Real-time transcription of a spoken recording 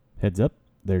Heads up,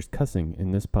 there's cussing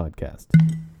in this podcast.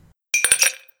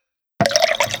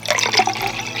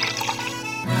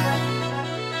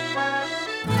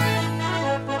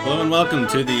 Hello and welcome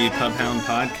to the Pub Hound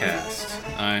Podcast.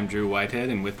 I'm Drew Whitehead,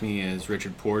 and with me is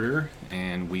Richard Porter,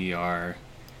 and we are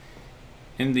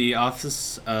in the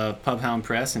office of Pub Hound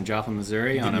Press in Joplin,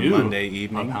 Missouri on a Monday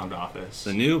evening. Pub Hound office.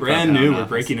 The new brand new. We're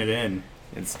breaking it in.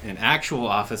 It's an actual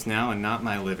office now and not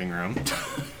my living room.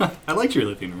 I liked your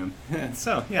living room.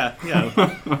 So, yeah.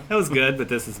 That was good, but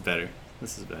this is better.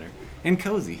 And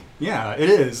cozy. Yeah, it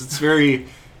is. It's very,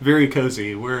 very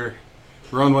cozy. We're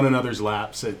on one another's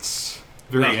laps. It's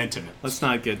very intimate. Let's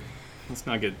not get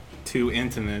too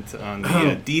intimate on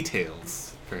the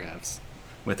details, perhaps,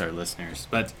 with our listeners.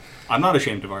 But I'm not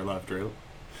ashamed of our love, Drew.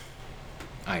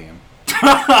 I am.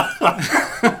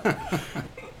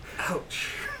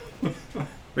 Ouch.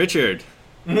 Richard,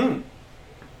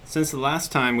 since the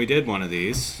last time we did one of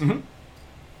these,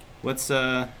 what's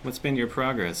been your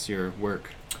progress, your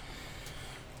work?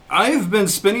 I've been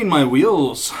spinning my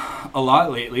wheels a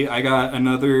lot lately. I got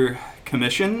another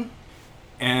commission,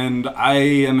 and I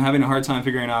am having a hard time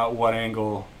figuring out what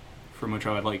angle from which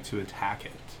I would like to attack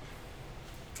it.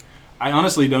 I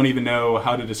honestly don't even know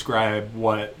how to describe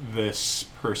what this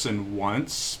person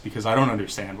wants, because I don't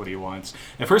understand what he wants.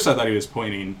 At first I thought he was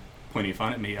pointing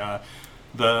fun at me.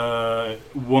 The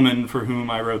woman for whom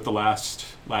I wrote the last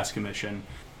commission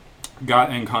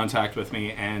got in contact with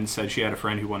me and said she had a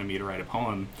friend who wanted me to write a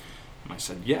poem. And I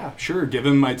said, yeah, sure, give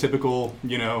him my typical,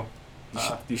 You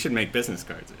should make business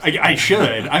cards. I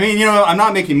should. I mean, I'm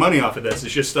not making money off of this.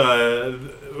 It's just,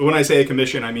 when I say a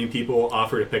commission, I mean people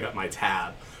offer to pick up my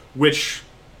tab. Which,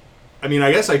 I mean,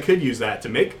 I guess I could use that to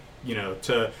make,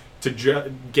 to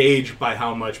gauge by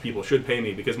how much people should pay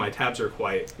me, because my tabs are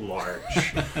quite large.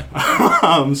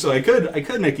 So I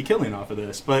could make a killing off of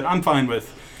this, but I'm fine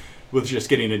with just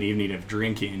getting an evening of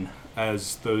drinking,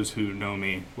 as those who know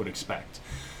me would expect.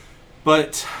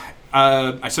 But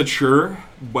I said, sure,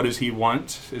 what does he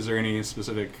want? Is there any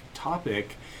specific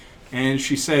topic? And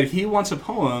she said he wants a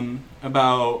poem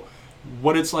about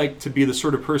what it's like to be the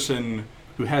sort of person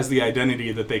who has the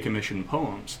identity that they commission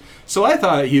poems. So I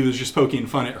thought he was just poking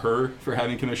fun at her for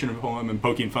having commissioned a poem and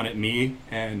poking fun at me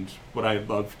and what I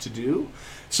love to do.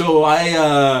 So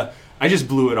I just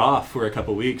blew it off for a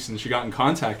couple weeks, and she got in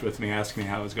contact with me asking me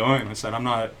how it was going. I said, I'm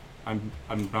not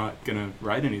gonna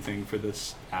write anything for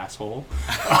this asshole.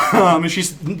 And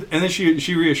then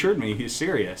she reassured me he's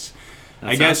serious.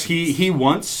 I guess he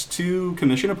wants to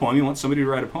commission a poem. He wants somebody to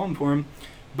write a poem for him,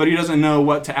 but he doesn't know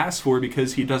what to ask for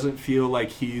because he doesn't feel like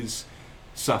he's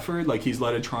suffered, like he's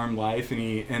led a charmed life,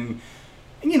 and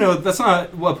that's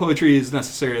not what poetry is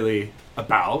necessarily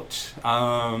about.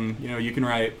 You can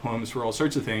write poems for all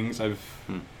sorts of things. I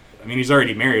mean, he's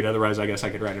already married. Otherwise, I guess I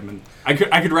could write him. I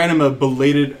could write him a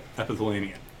belated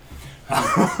epithalamium.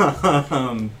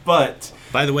 But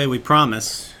by the way, we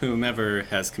promise whomever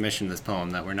has commissioned this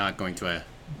poem that we're not going to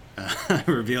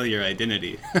reveal your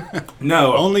identity.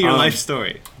 No, only your life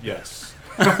story. Yes.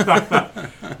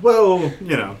 Well,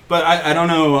 but I don't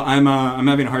know. I'm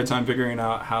having a hard time figuring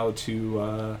out how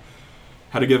to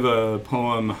give a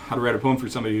poem, how to write a poem for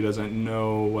somebody who doesn't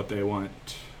know what they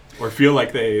want or feel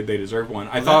like they deserve one.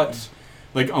 I thought,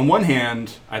 like, on one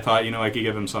hand, I thought, I could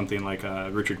give him something like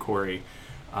Richard Corey,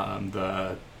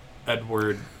 the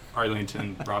Edward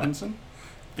Arlington Robinson.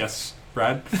 Yes,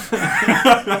 Brad.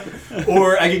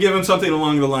 Or I could give him something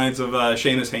along the lines of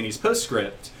Seamus Haney's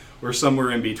Postscript, or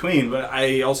somewhere in between. But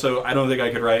I don't think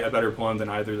I could write a better poem than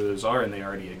either of those are, and they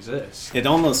already exist. It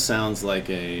almost sounds like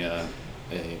a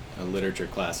literature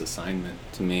class assignment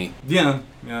to me. Yeah.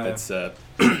 It's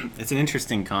it's an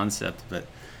interesting concept, but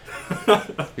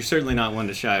you're certainly not one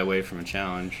to shy away from a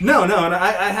challenge. No, and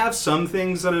I have some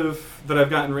things that I've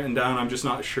gotten written down. I'm just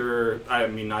not sure. I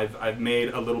mean, I've made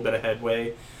a little bit of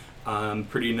headway.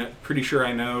 Pretty sure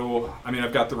I know. I mean,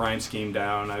 I've got the rhyme scheme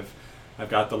down. I've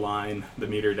got the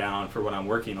meter down for what I'm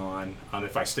working on.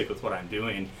 If I stick with what I'm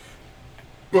doing,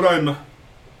 but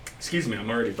excuse me, I'm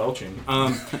already belching.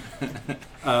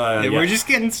 We're just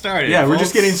getting started. Yeah, we're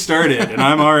just getting started, and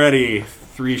I'm already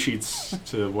 3 sheets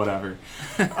to whatever.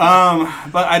 But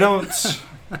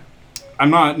I'm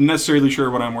not necessarily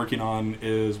sure what I'm working on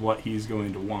is what he's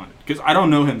going to want, because I don't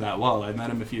know him that well. I've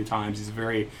met him a few times. He's a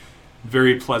very,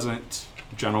 very pleasant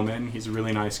gentleman. He's a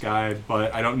really nice guy,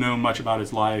 but I don't know much about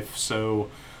his life, so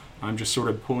I'm just sort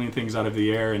of pulling things out of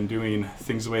the air and doing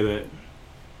things the way that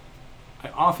I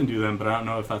often do them, but I don't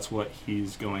know if that's what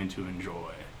he's going to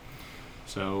enjoy.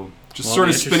 So just sort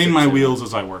of spinning my wheels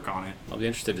as I work on it. I'll be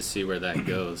interested to see where that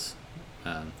goes.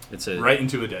 It's right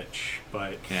into a ditch,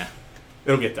 but yeah.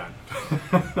 it'll get done.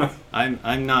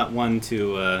 I'm not one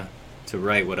to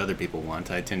write what other people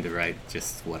want. I tend to write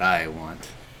just what I want.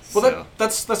 Well,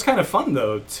 that's kind of fun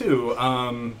though too.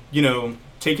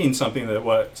 Taking something that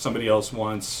what somebody else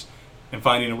wants and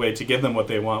finding a way to give them what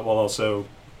they want while also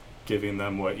giving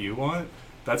them what you want.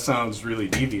 That sounds really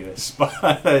devious,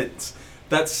 but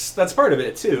that's part of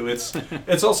it too.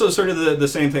 It's also sort of the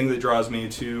same thing that draws me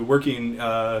to working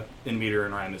in meter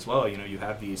and rhyme as well. You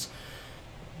have these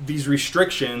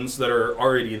restrictions that are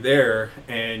already there,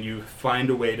 and you find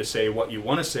a way to say what you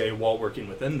want to say while working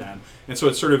within them. And so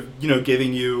it's sort of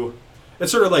giving you,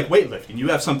 it's sort of like weightlifting. You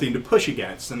have something to push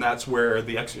against, and that's where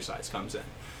the exercise comes in.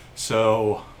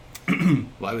 So.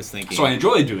 Well, I was thinking. So I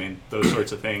enjoy doing those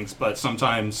sorts of things, but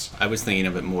sometimes I was thinking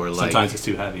of it more like sometimes it's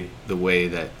too heavy. The way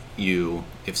that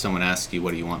if someone asks you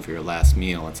what do you want for your last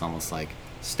meal, it's almost like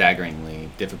staggeringly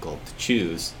difficult to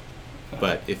choose.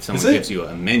 But if someone gives you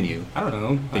a menu, I don't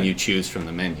know, then you choose from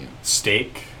the menu.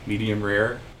 Steak, medium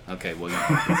rare. Okay, well,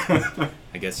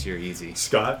 I guess you're easy.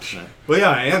 Scotch. No. Well, yeah,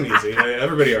 I am easy.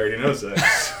 Everybody already knows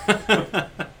this.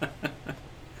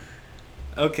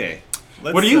 Okay.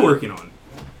 What are you working on?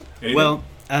 Anything? Well,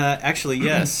 actually,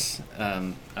 yes.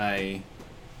 I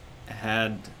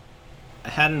had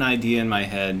an idea in my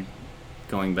head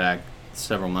going back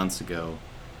several months ago,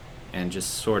 and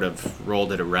just sort of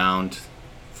rolled it around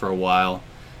for a while,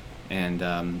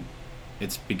 and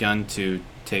it's begun to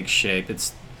take shape.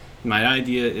 My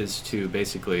idea is to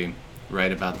basically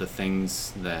write about the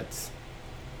things that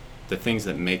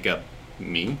make up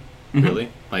me, really.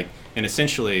 Like, and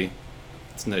essentially,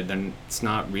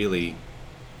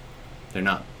 they're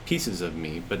not pieces of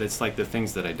me, but it's like the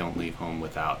things that I don't leave home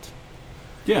without.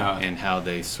 Yeah. And how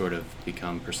they sort of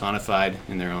become personified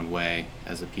in their own way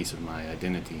as a piece of my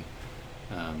identity.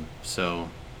 So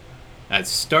I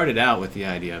started out with the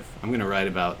idea of I'm going to write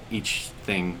about each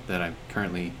thing that I'm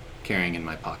currently carrying in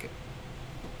my pocket.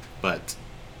 But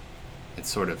it's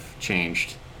sort of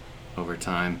changed over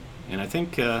time. And I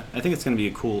think it's going to be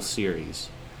a cool series.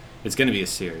 It's going to be a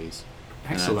series.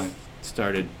 Excellent.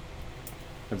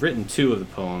 I've written 2 of the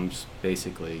poems,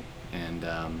 basically, and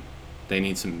they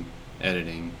need some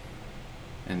editing,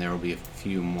 and there will be a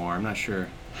few more. I'm not sure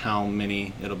how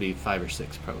many. It'll be 5 or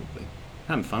 6, probably. I'm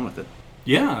having fun with it.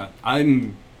 Yeah, I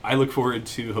look forward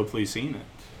to hopefully seeing it.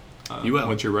 You will.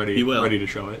 Once you're ready to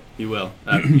show it. You will.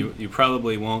 You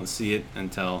probably won't see it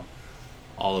until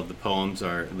all of the poems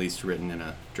are at least written in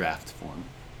a draft form,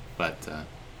 but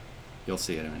you'll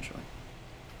see it eventually.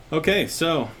 Okay,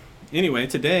 so anyway,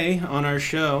 today on our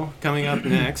show, coming up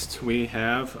next, we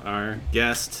have our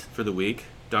guest for the week,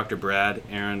 Dr. Brad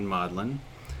Aaron Modlin,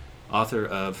 author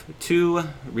of 2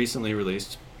 recently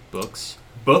released books.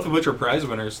 Both of which are prize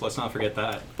winners, let's not forget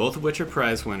that. Both of which are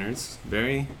prize winners.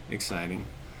 Very exciting.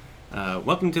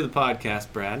 Welcome to the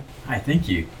podcast, Brad. Hi, thank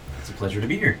you. It's a pleasure to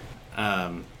be here.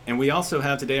 And we also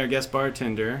have today our guest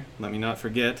bartender, let me not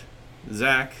forget,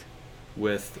 Zach,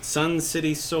 with Sun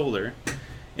City Solar.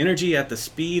 Energy at the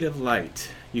speed of light.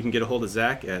 You can get a hold of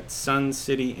Zach at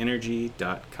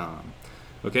suncityenergy.com.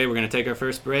 Okay, we're going to take our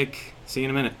first break. See you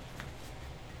in a minute.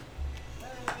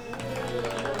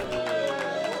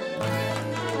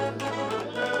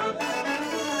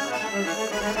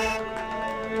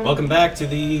 Welcome back to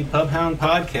the Pubhound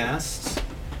Podcast,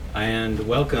 and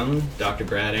welcome Dr.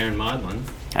 Brad Aaron Modlin.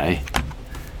 Hi.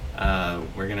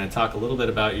 We're going to talk a little bit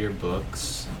about your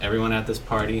books. Everyone at this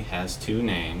party has 2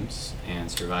 names,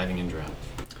 and Surviving in Drought.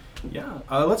 Yeah,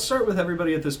 let's start with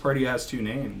Everybody at This Party Has 2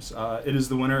 Names. It is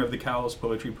the winner of the Cowles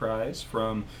Poetry Prize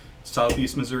from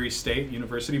Southeast Missouri State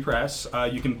University Press.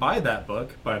 You can buy that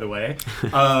book, by the way,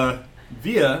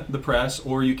 via the press,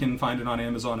 or you can find it on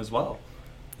Amazon as well.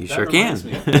 You sure can.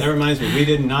 That reminds me, we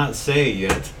did not say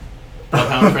yet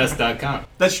pubhoundpress.com.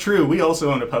 That's true. We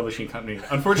also own a publishing company.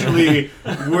 Unfortunately,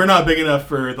 we're not big enough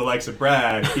for the likes of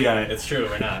Brad. Yeah, it's true.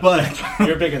 We're not. But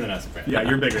you're bigger than us, Brad. Yeah,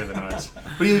 you're bigger than us.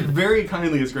 But he very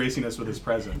kindly is gracing us with his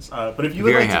presence. But if you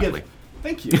would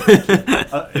thank you.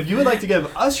 If you would like to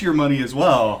give us your money as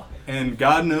well, and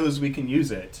God knows we can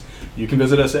use it, you can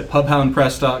visit us at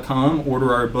pubhoundpress.com,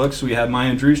 order our books. We have my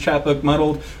and Drew's chapbook,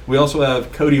 Muddled. We also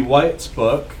have Cody White's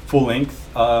book, full length,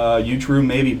 You True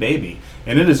Maybe Baby.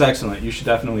 And it is excellent. You should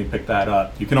definitely pick that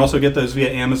up. You can also get those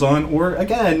via Amazon or,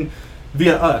 again,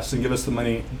 via us and give us the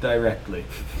money directly.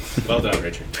 Well done,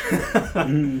 Richard.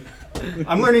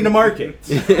 I'm learning to market.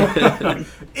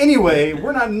 Anyway,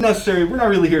 we're not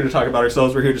really here to talk about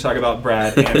ourselves. We're here to talk about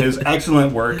Brad and his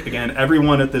excellent work. Again,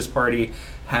 everyone at this party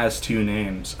has 2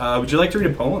 names. Would you like to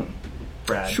read a poem,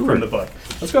 Brad, Sure. from the book?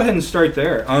 Let's go ahead and start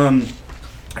there.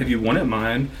 If you wouldn't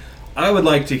mind, I would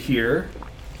like to hear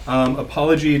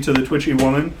Apology to the Twitchy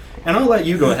Woman. And I'll let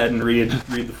you go ahead and read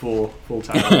the full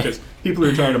title, because people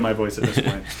are tired of my voice at this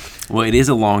point. Well, it is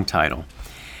a long title.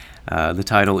 The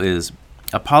title is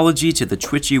Apology to the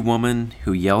Twitchy Woman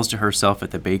Who Yells to Herself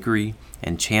at the Bakery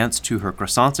and Chants to Her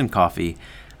Croissants and Coffee,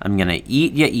 I'm gonna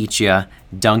eat ya,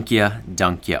 dunk ya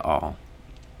all.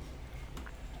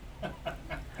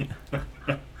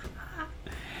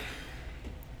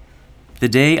 The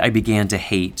day I began to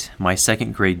hate my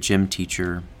second grade gym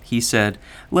teacher, he said,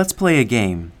 "Let's play a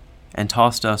game," and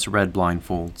tossed us red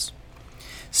blindfolds.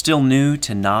 Still new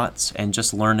to knots and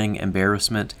just learning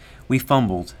embarrassment, we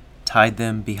fumbled, tied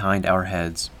them behind our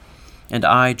heads, and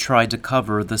I tried to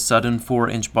cover the sudden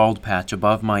 4-inch bald patch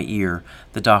above my ear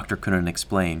the doctor couldn't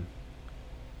explain.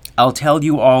 "I'll tell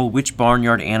you all which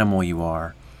barnyard animal you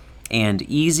are," and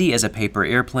easy as a paper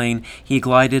airplane, he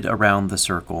glided around the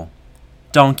circle.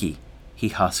 "Donkey," he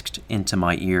husked into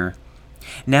my ear.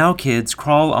 "Now, kids,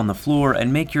 crawl on the floor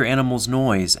and make your animal's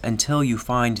noise until you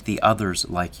find the others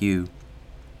like you."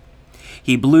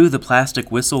 He blew the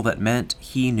plastic whistle that meant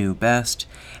he knew best,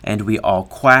 and we all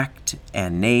quacked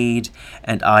and neighed,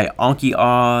 and I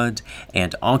onky-awed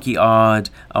and onky-awed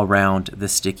around the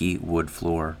sticky wood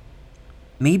floor.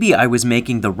 Maybe I was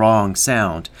making the wrong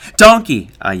sound. "Donkey!"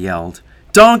 I yelled.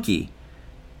 "Donkey!"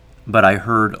 But I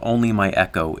heard only my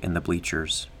echo in the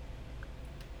bleachers.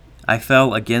 I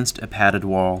fell against a padded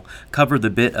wall, covered the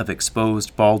bit of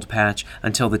exposed bald patch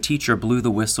until the teacher blew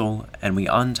the whistle and we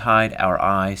untied our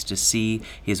eyes to see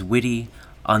his witty,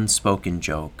 unspoken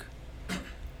joke.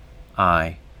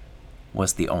 I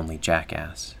was the only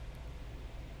jackass.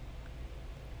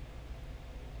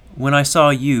 When I saw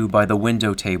you by the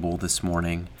window table this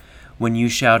morning, when you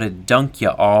shouted "Dunk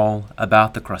ya all"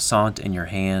 about the croissant in your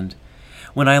hand,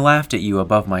 when I laughed at you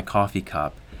above my coffee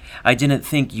cup, I didn't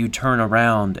think you'd turn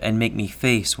around and make me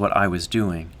face what I was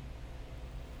doing.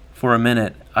 For a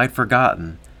minute, I'd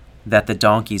forgotten that the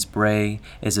donkey's bray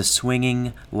is a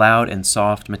swinging, loud and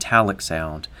soft metallic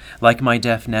sound, like my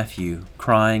deaf nephew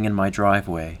crying in my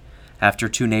driveway after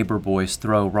 2 neighbor boys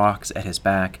throw rocks at his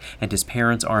back and his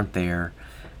parents aren't there,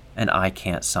 and I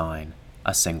can't sign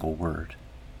a single word.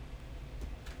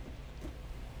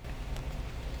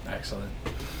 Excellent.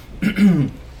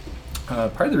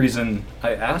 Part of the reason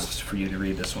I asked for you to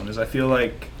read this one is I feel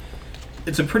like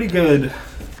it's a pretty good,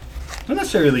 not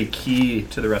necessarily key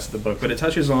to the rest of the book, but it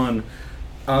touches on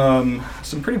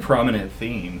some pretty prominent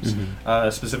themes,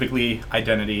 specifically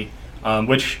identity,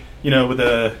 which, with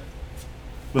the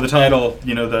title,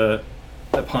 the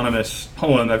eponymous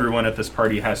poem, Everyone at This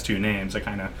Party Has Two Names, that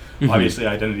kind of, obviously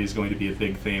identity is going to be a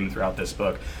big theme throughout this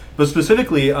book. But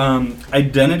specifically,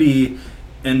 identity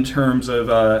in terms of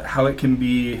how it can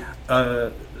be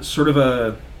sort of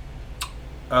a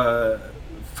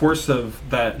force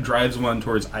that drives one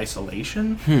towards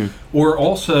isolation, or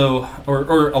also,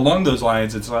 or along those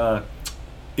lines, it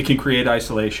can create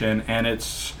isolation, and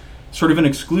it's sort of an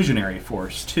exclusionary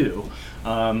force too.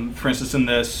 For instance, in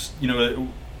this,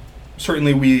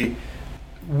 certainly we,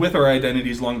 with our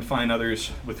identities, long to find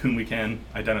others with whom we can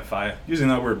identify. Using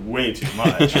that word way too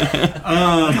much.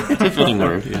 Fitting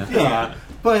word, yeah. Yeah,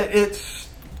 but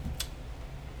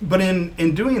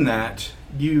in doing that,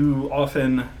 you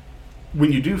often,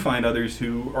 when you do find others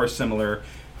who are similar,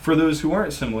 for those who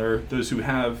aren't similar, those who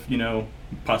have,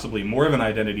 possibly more of an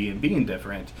identity in being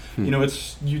different,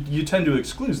 it's you tend to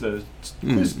exclude those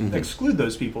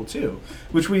people too,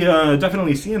 which we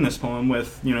definitely see in this poem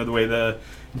with, the way the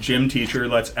gym teacher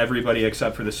lets everybody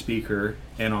except for the speaker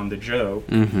in on the joke,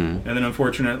 and then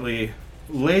unfortunately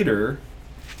later,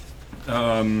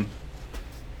 the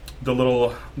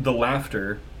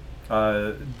laughter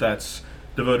that's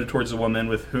devoted towards a woman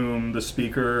with whom the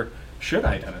speaker should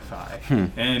identify,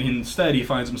 and instead he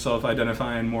finds himself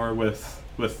identifying more with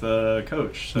the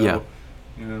coach. So,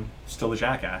 still a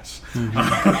jackass,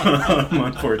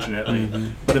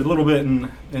 unfortunately, but a little bit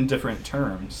in different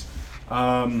terms.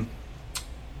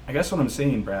 I guess what I'm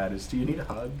saying, Brad, is do you need a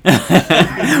hug?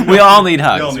 We all need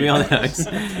hugs. We all need hugs.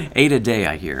 8 a day,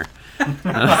 I hear. It's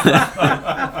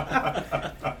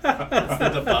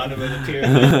at the bottom of the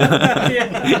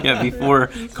pyramid. Yeah, before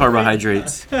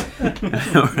carbohydrates or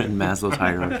in Maslow's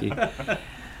hierarchy.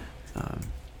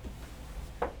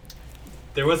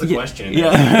 There was a question.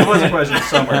 Yeah. There was a question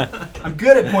somewhere. I'm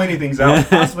good at pointing things out,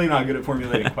 possibly not good at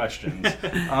formulating questions.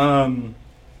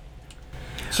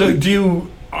 So do you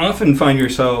often find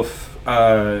yourself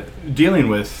dealing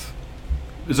with,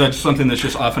 is that something that's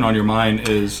just often on your mind,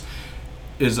 is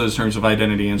those terms of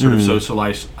identity and sort of social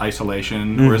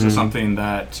isolation, or is it something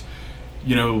that,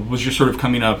 was just sort of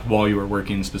coming up while you were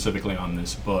working specifically on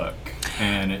this book,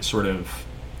 and it sort of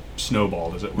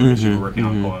snowballed, as it were, as you were working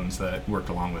on poems that worked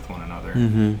along with one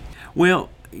another. Well,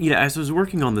 as I was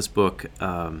working on this book,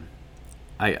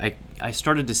 I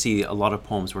started to see a lot of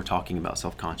poems were talking about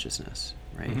self-consciousness,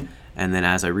 right? And then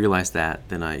as I realized that,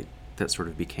 that sort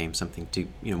of became something to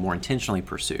more intentionally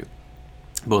pursue,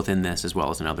 both in this as well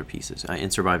as in other pieces.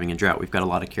 In Surviving in Drought, we've got a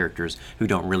lot of characters who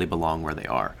don't really belong where they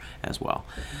are as well.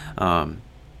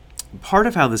 Part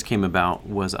of how this came about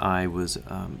was I was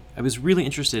really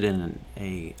interested in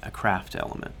a craft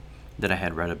element that I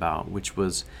had read about, which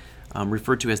was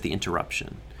referred to as the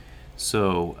interruption.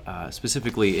 So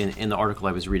specifically in the article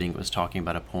I was reading, it was talking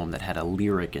about a poem that had a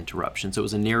lyric interruption. So it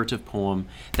was a narrative poem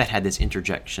that had this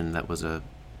interjection that was a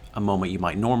moment you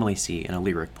might normally see in a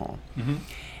lyric poem.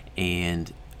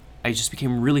 And I just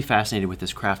became really fascinated with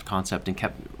this craft concept and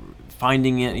kept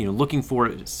finding it, looking for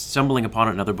it, stumbling upon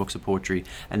it in other books of poetry,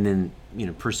 and then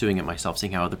pursuing it myself,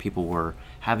 seeing how other people were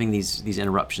having these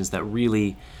interruptions that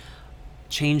really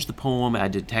changed the poem,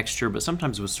 added texture, but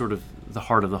sometimes was sort of the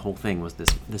heart of the whole thing was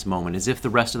this moment, as if the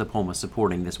rest of the poem was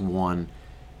supporting this one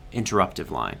interruptive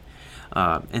line.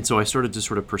 And so I started to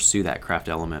sort of pursue that craft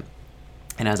element.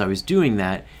 And as I was doing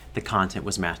that, the content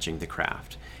was matching the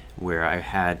craft, where I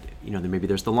had, maybe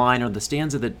there's the line or the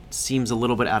stanza that seems a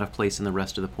little bit out of place in the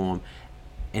rest of the poem,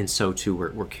 and so too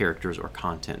were characters or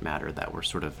content matter that were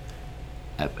sort of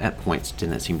at points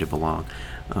didn't seem to belong.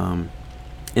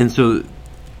 And so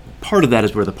part of that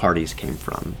is where the parties came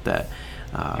from. That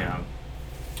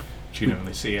you don't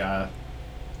really see in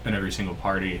every single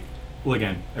party. Well,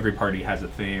 again, every party has a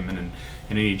theme, and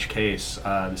in each case,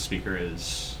 the speaker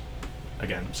is,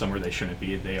 again, somewhere they shouldn't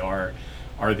be. They are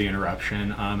the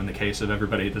interruption. In the case of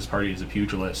everybody at this party is a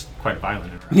pugilist, quite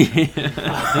violent interruption.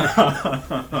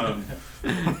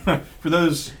 For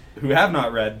those who have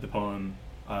not read the poem,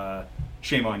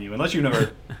 shame on you. Unless you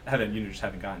just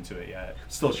haven't gotten to it yet.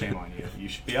 Still shame on you. You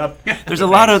should be up. There's a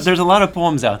lot of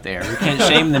poems out there. We can't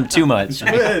shame them too much.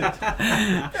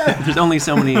 There's only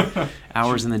so many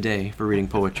hours in the day for reading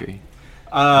poetry.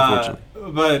 Unfortunately.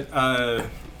 But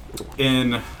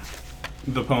in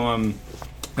the poem,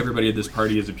 everybody at this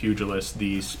party is a pugilist.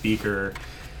 The speaker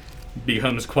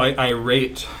becomes quite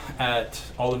irate at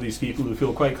all of these people who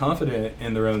feel quite confident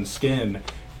in their own skin,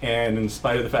 and in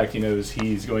spite of the fact he knows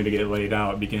he's going to get laid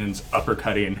out, begins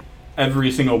uppercutting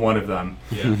every single one of them,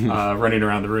 running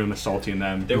around the room, assaulting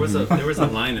them. There was a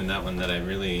line in that one that I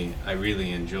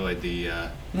really enjoyed,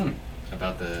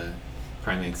 about the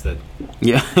primates that.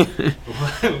 Yeah.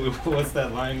 What's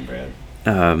that line, Brad?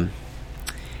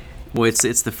 Well,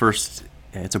 it's the first.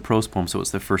 It's a prose poem, so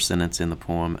it's the first sentence in the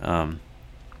poem.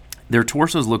 Their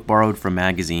torsos look borrowed from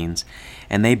magazines,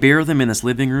 and they bear them in this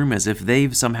living room as if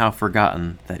they've somehow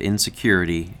forgotten that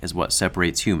insecurity is what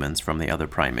separates humans from the other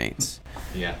primates.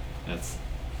 Yeah, that's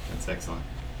excellent.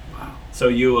 Wow. So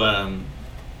you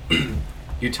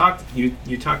you talked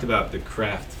about the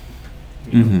craft.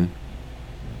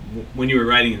 When you were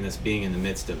writing in this, being in the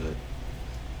midst of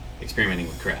experimenting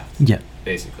with craft. Yeah.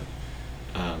 Basically.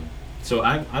 So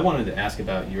I wanted to ask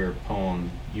about your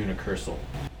poem Unicursal.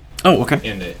 Oh, okay.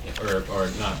 Or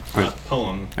not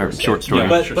poem or short story. Yeah,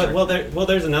 but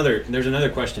there's another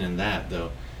question in that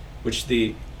though, which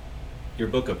your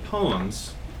book of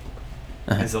poems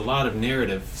has a lot of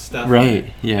narrative stuff.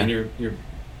 Right. Yeah. And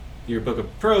your book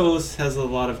of prose has a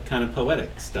lot of kind of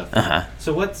poetic stuff.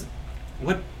 So what's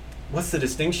the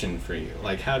distinction for you?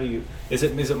 Like, how do you? Is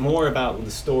it more about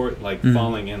the story, like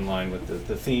falling in line with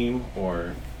the theme,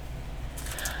 or?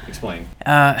 Explain.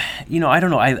 I don't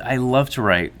know. I love to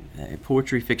write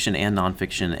poetry, fiction, and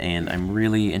nonfiction, and I'm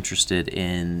really interested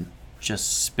in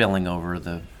just spilling over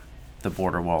the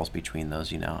border walls between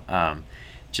those.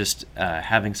 Just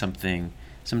having something.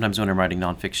 Sometimes when I'm writing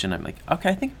nonfiction, I'm like, okay,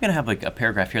 I think I'm gonna have like a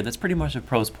paragraph here that's pretty much a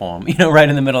prose poem, right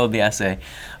in the middle of the essay,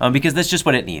 because that's just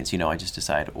what it needs. I just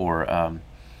decide. Or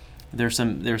there's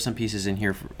some pieces in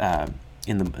here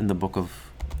in the book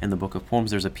of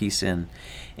poems. There's a piece in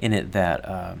it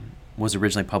that was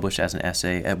originally published as an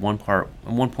essay. At one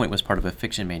point was part of a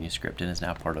fiction manuscript and is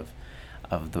now part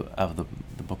of the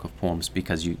book of poems,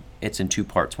 because it's in two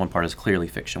parts. One part is clearly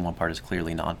fiction, one part is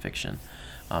clearly nonfiction.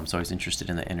 So I was interested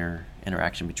in the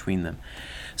interaction between them.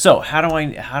 So how do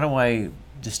I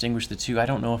distinguish the two? I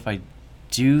don't know if I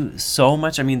do so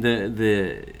much. I mean,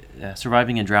 the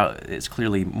Surviving in Drought is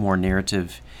clearly more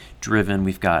narrative driven.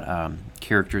 We've got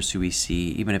characters who we see,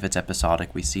 even if it's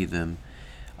episodic, we see them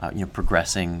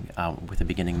progressing with a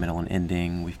beginning, middle, and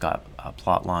ending. We've got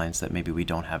plot lines that maybe we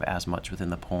don't have as much within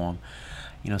the poem.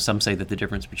 Some say that the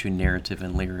difference between narrative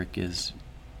and lyric is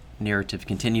narrative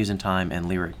continues in time and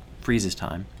lyric freezes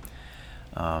time.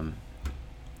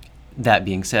 That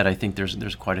being said, I think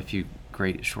there's quite a few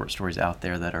great short stories out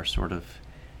there that are sort of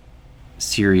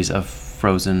series of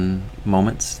frozen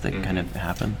moments that kind of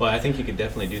happen. Well, I think you could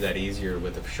definitely do that easier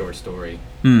with a short story.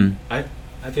 I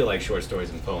feel like short stories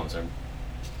and poems are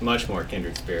much more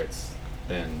kindred spirits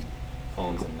than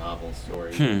poems and novels,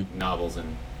 or novels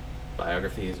and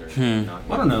biographies, or not.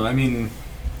 I don't know. I mean,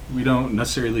 we don't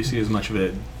necessarily see as much of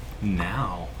it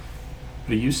now.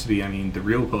 But it used to be. I mean, the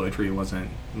real poetry wasn't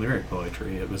lyric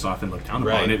poetry. It was often looked down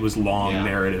upon. It was long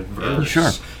narrative verse.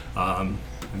 Sure. I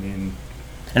mean.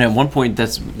 And at one point,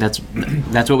 that's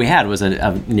what we had, was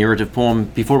a narrative poem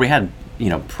before we had,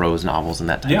 prose novels and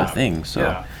that type of thing.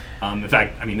 So, in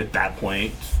fact, I mean, at that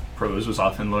point, prose was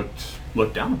often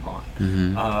looked down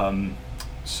upon.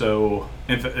 So,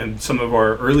 and some of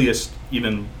our earliest,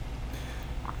 I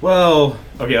was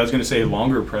going to say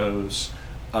longer prose,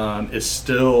 is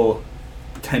still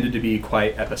tended to be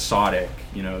quite episodic.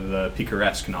 The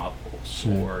picaresque novels,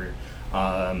 or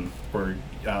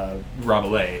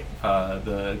Rabelais,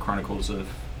 the Chronicles of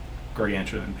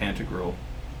Gargantua and Pantagruel.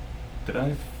 Did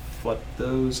I flip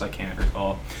those? I can't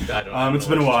recall. I don't it's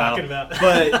been a while.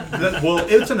 But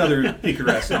it's another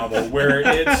picaresque novel where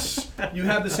you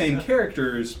have the same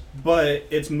characters, but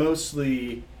it's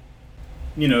mostly,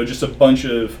 just a bunch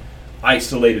of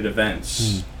isolated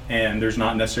events. And there's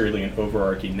not necessarily an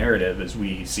overarching narrative as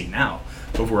we see now.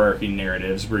 Overarching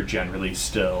narratives were generally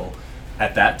still,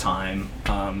 at that time,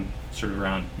 sort of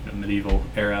around medieval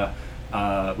era,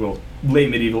 late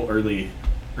medieval, early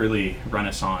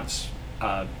Renaissance.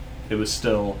 It was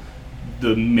still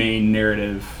the main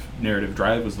narrative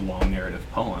drive was the long narrative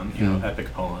poem,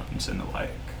 epic poems and the like,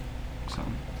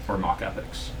 or mock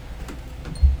epics.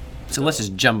 So let's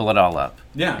just jumble it all up.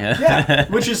 Yeah,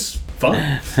 which is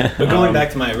fun. But going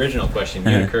back to my original question,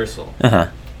 unicursal.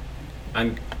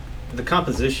 The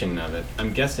composition of it,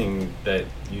 I'm guessing that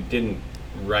you didn't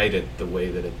write it the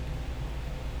way that it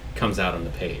comes out on the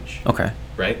page. Okay.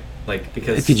 Right? Like,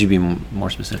 because... Could you be more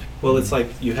specific? Well, it's like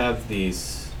you have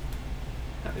these...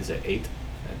 Is it 8?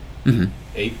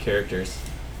 8 characters,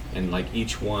 and like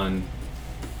each one,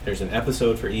 there's an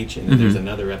episode for each, and then there's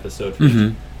another episode for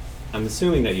each. I'm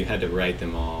assuming that you had to write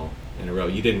them all in a row.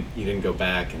 You didn't go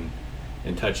back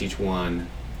and touch each one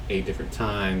 8 different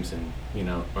times, and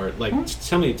or like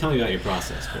tell me about your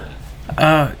process for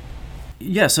that.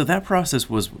 Yeah, so that process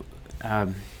was a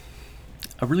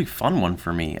really fun one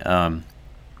for me. How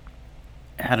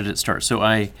did it start? So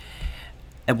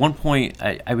at one point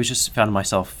I was just found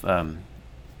myself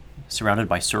surrounded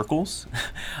by circles.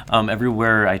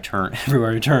 Everywhere I turned,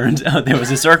 there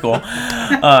was a circle.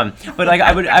 But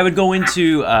I would go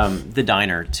into the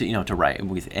diner to write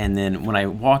with, and then when I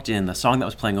walked in, the song that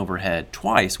was playing overhead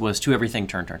twice was "To Everything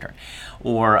Turn Turn Turn,"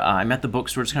 or I'm at the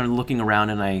bookstore just kind of looking around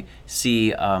and I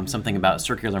see something about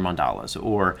circular mandalas,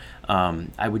 or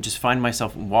I would just find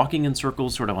myself walking in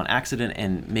circles sort of on accident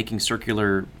and making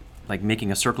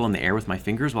a circle in the air with my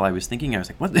fingers while I was thinking. I was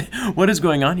like, what is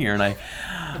going on here? And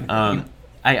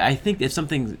I think if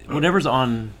something, whatever's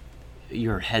on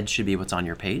your head should be what's on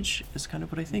your page, is kind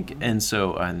of what I think. And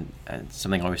so, and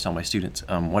something I always tell my students,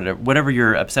 whatever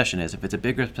your obsession is, if it's a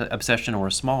big obsession or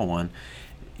a small one,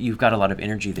 you've got a lot of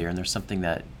energy there, and there's something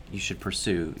that you should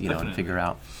pursue, and figure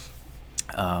out.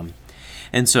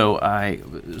 And so I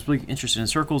was really interested in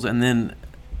circles, and then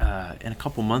in a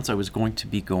couple months I was going to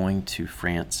be going to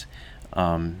France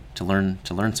to learn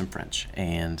some French,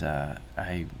 and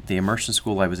the immersion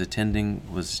school I was attending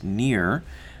was near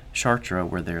Chartres,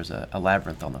 where there's a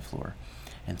labyrinth on the floor,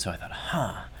 and so I thought,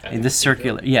 and this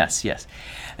circular, yes,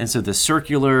 and so the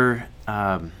circular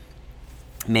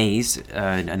maze,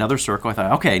 another circle. I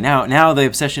thought, okay, now the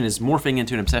obsession is morphing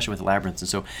into an obsession with labyrinths, and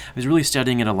so I was really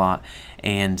studying it a lot,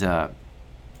 and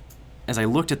as I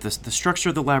looked at the structure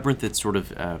of the labyrinth, it's sort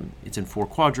of it's in 4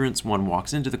 quadrants. One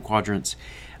walks into the quadrants,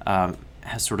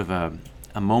 has sort of a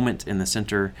moment in the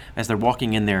center. As they're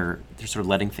walking in there, they're sort of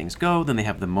letting things go. Then they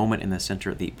have the moment in the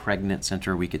center, the pregnant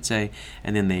center, we could say,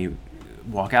 and then they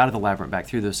walk out of the labyrinth back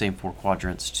through those same 4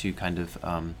 quadrants to kind of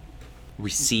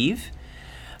receive.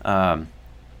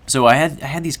 So I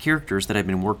had these characters that I'd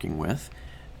been working with,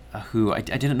 who I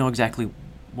didn't know exactly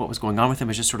what was going on with them.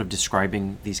 I was just sort of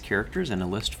describing these characters in a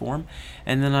list form,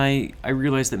 and then I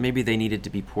realized that maybe they needed to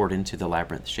be poured into the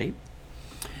labyrinth shape.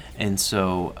 And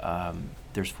so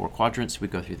there's 4 quadrants. We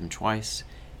go through them twice.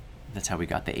 That's how we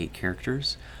got the 8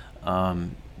 characters.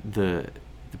 The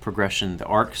progression, the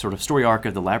arc, sort of story arc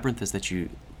of the labyrinth is that you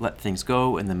let things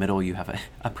go. In the middle, you have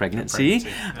a pregnancy.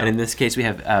 Yeah. And in this case, we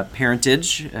have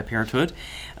parenthood,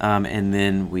 and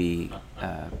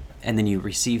then you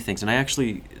receive things. And I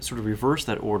actually sort of reverse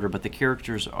that order, but the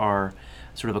characters are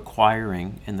sort of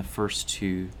acquiring in the first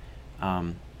 2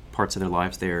 parts of their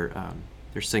lives. They're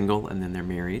single, and then they're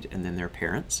married, and then they're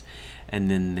parents, and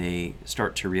then they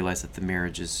start to realize that the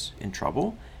marriage is in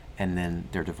trouble, and then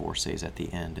their divorce is at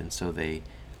the end, and so they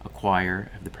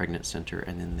acquire the pregnant center,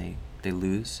 and then they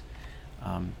lose,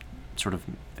 sort of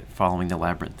following the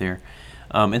labyrinth there.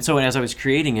 And so as I was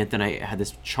creating it, then I had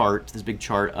this big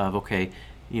chart of, okay,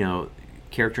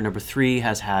 character number 3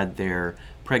 has had their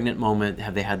pregnant moment.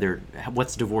 Have they had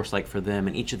what's divorce like for them?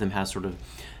 And each of them has sort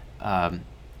of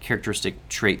characteristic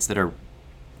traits that are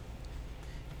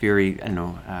very,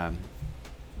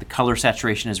 the color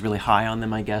saturation is really high on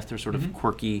them, I guess. They're sort of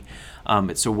quirky.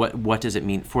 So what does it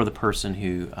mean for the person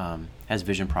who has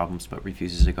vision problems but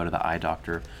refuses to go to the eye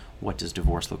doctor? What does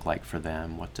divorce look like for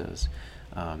them? What does...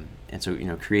 and so,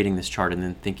 creating this chart and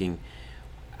then thinking,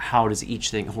 how does each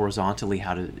thing horizontally,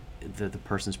 how do the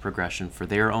person's progression for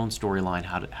their own storyline,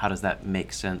 how does that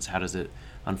make sense? How does it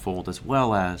unfold? As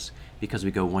well as, because we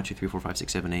go 1, 2, 3, 4, 5,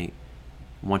 6, 7, 8,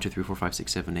 1, 2, 3, 4, 5,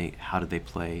 6, 7, 8, how do they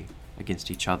play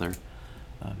against each other?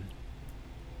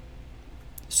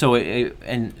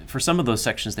 And for some of those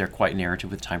sections, they're quite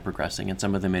narrative with time progressing, and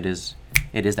some of them it is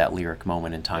that lyric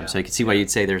moment in time. So you can see why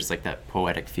you'd say there's like that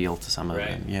poetic feel to some of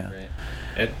them. Yeah. Right.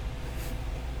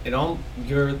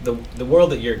 The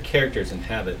world that your characters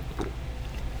inhabit,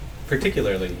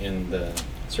 particularly in the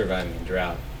Surviving a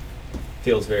Drought,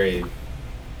 feels very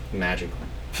magical.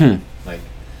 Like,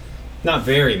 not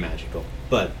very magical,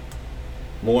 but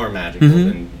more magical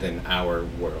than our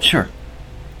world. Sure.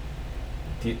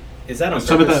 Is that on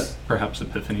some of purpose? that perhaps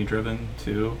epiphany driven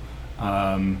too?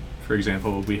 For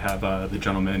example, we have the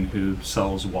gentleman who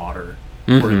sells water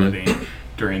for a living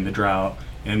during the drought,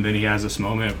 and then he has this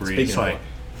moment where he's like,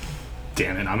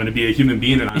 damn it, I'm going to be a human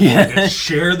being and I'm going to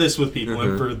share this with people,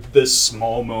 and for this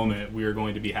small moment we are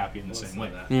going to be happy in the same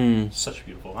way. Such a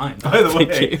beautiful line, by the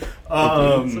way.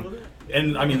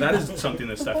 And I mean, that is something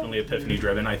that's definitely epiphany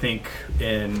driven. I think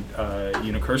in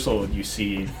Unicursal you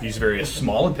see these various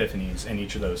small epiphanies in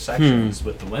each of those sections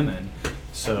with the women.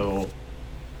 So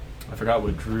I forgot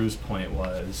what Drew's point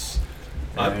was.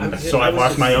 I've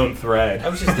lost my own thread. I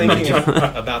was just thinking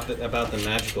about the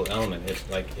magical element. If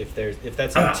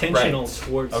that's intentional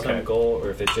towards some goal, or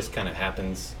if it just kind of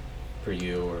happens for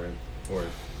you, or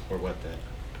what that.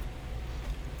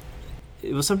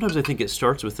 Well, sometimes I think it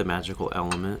starts with the magical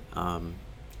element,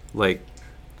 like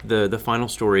the final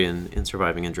story in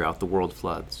Surviving a Drought, the world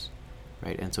floods,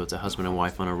 right? And so it's a husband and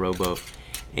wife on a rowboat,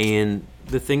 and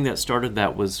the thing that started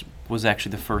that was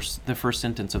actually the first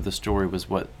sentence of the story was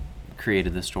what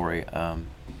created the story. I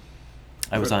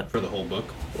was on for the whole book,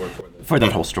 or for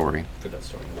that whole story. For that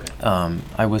story, okay.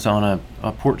 I was on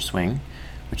a port swing,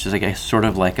 which is, I guess, sort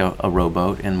of like a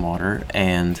rowboat in water,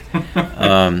 and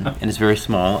it's very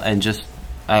small. And just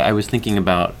I was thinking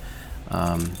about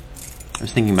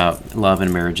love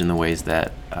and marriage in the ways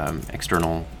that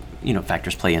external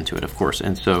factors play into it, of course.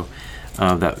 And so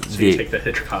you take the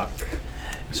Hitchcock,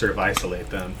 sort of isolate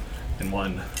them in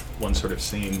one sort of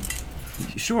scene.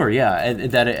 Sure, yeah,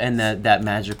 and that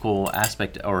magical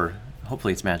aspect, or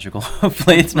hopefully it's magical.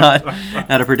 Hopefully it's not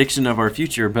a prediction of our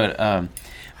future, but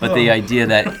the idea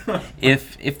that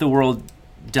if the world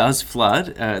does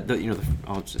flood,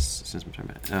 I'll just, since I'm talking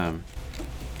about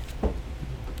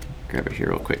grab it here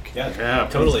real quick. Yeah,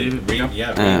 totally.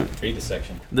 Read the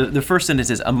section. The first sentence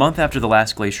is, a month after the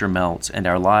last glacier melts and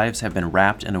our lives have been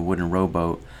wrapped in a wooden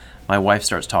rowboat, my wife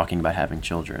starts talking about having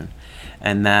children.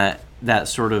 And that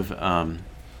sort of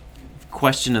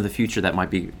question of the future that might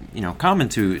be common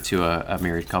to a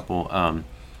married couple,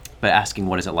 but asking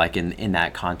what is it like in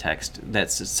that context.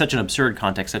 That's such an absurd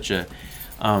context, such a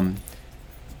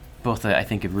both I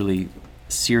think a really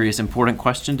serious, important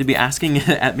question to be asking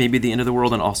at maybe the end of the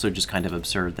world, and also just kind of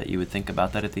absurd that you would think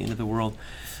about that at the end of the world.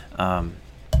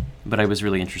 But I was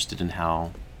really interested in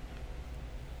how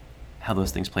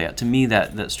those things play out. To me,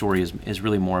 that story is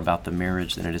really more about the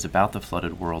marriage than it is about the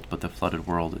flooded world, but the flooded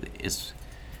world is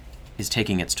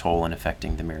taking its toll and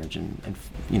affecting the marriage and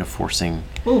forcing.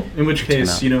 Well, in which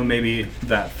case, maybe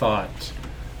that thought,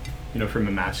 from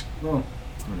a I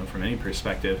don't know, from any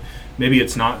perspective, maybe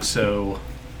it's not so.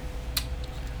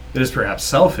 It is perhaps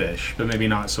selfish, but maybe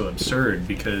not so absurd,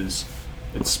 because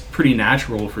it's pretty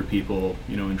natural for people,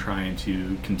 in trying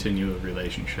to continue a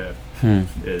relationship.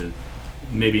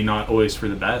 Maybe not always for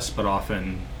the best, but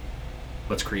often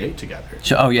let's create together.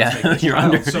 Oh yeah, you're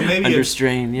under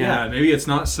strain. Yeah, maybe it's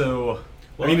not so.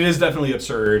 Well, I mean, it is definitely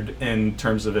absurd in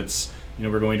terms of its.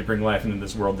 We're going to bring life into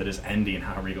this world that is ending.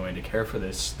 How are we going to care for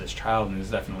this child? And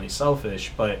it's definitely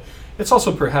selfish, but it's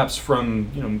also perhaps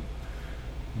from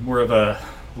more of a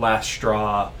last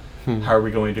straw. How are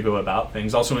we going to go about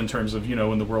things? Also, in terms of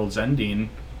when the world's ending,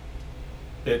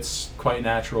 it's quite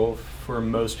natural for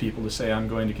most people to say, I'm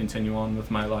going to continue on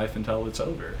with my life until it's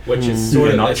over. Which is You sort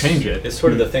of cannot change it. It's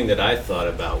sort of the thing that I thought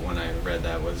about when I read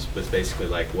that was basically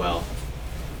like, well,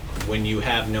 when you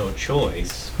have no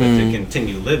choice but to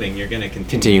continue living, you're going to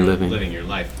continue living your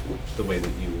life the way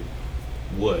that you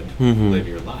would live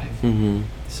your life.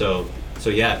 So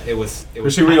yeah, it was.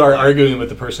 So we are arguing with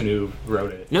the person who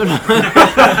wrote it. No.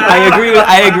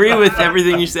 I agree with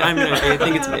everything you said. I mean, I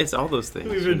think it's all those things.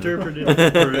 We've interpreted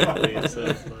it correctly. So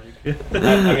it's like.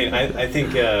 I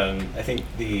think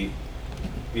the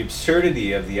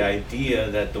absurdity of the idea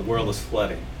that the world is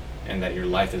flooding and that your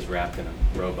life is wrapped in a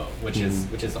rowboat, which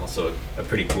is also a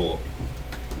pretty cool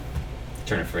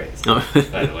turn of phrase,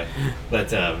 by the way.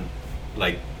 But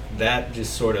like that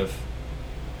just sort of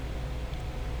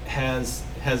has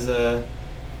a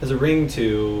ring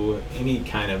to any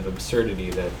kind of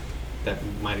absurdity that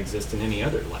might exist in any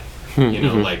other life.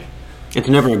 Like it's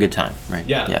never a good time, right?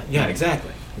 Yeah,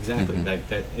 exactly.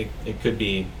 That it could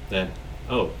be that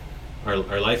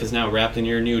our life is now wrapped in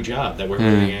your new job that we're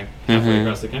moving halfway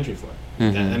across the country for.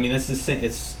 That's the same.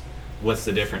 It's what's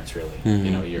the difference really?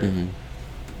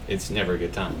 It's never a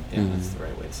good time. Yeah, that's the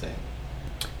right way to say it.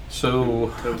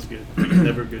 So that was good.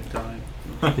 Never a good time.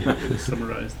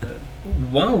 Summarize that.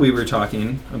 While we were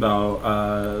talking about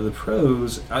the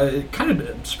pros, it kind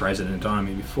of surprised it didn't dawn on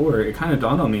me before. It kind of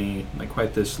dawned on me like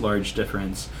quite this large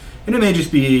difference, and it may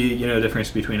just be a difference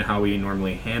between how we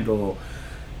normally handle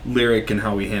lyric and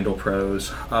how we handle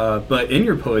prose. But in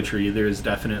your poetry, there's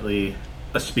definitely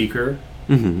a speaker.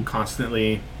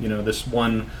 Constantly, this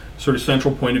one sort of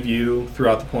central point of view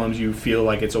throughout the poems. You feel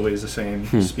like it's always the same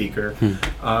speaker.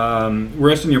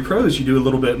 Whereas in your prose, you do a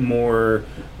little bit more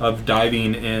of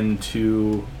diving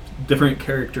into different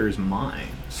characters'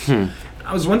 minds.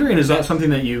 I was wondering, is that something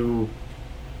that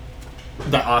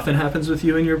often happens with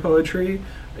you in your poetry?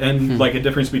 And like a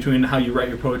difference between how you write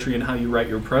your poetry and how you write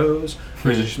your prose?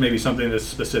 Or is it just maybe something that's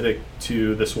specific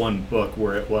to this one book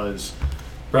where it was...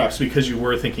 Perhaps because you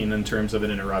were thinking in terms of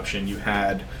an interruption, you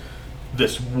had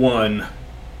this one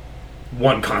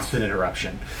constant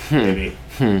interruption, maybe.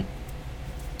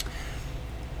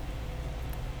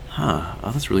 Oh,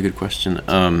 that's a really good question.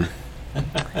 What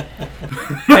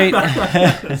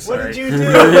did you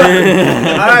do?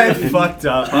 I fucked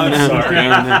up. I'm sorry.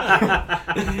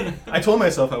 I told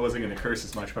myself I wasn't going to curse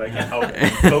as much, but I can't help it. I'm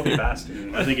a filthy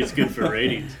bastard. I think it's good for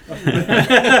ratings.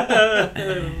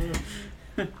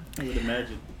 I would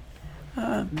imagine.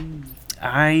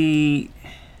 I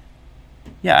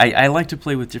like to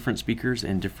play with different speakers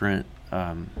and different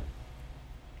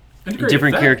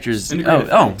characters. I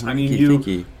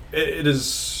mean, it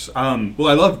is. Well,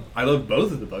 I love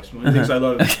both of the books. One of the things I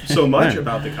love so much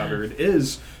about the cover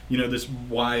is this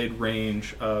wide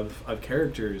range of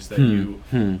characters that you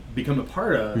become a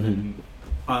part of. And,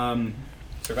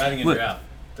 Surviving a drought.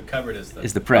 The cover is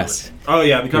the press. Oh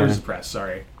yeah, the cover is the press.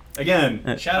 Sorry.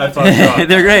 Again, shout out to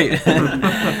they're great.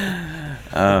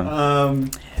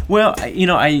 Well,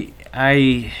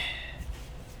 I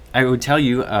would tell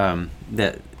you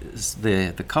that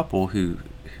the couple who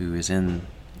is in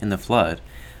the flood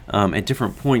at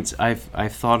different points,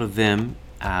 I've thought of them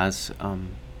as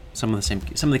some of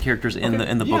the characters in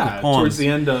the book of poems. Towards the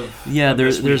end of we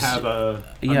have a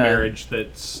marriage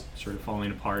that's sort of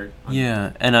falling apart.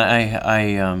 Yeah, and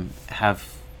I have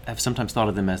sometimes thought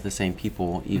of them as the same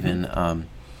people, even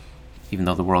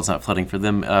though the world's not flooding for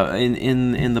them.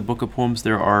 In the book of poems,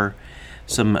 there are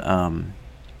some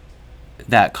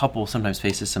that couple sometimes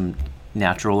faces some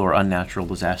natural or unnatural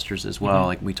disasters as well.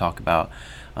 Like we talk about,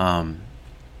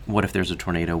 what if there's a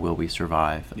tornado? Will we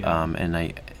survive? Yeah. And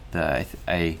I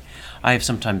have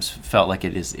sometimes felt like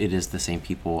it is the same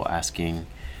people asking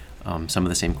some of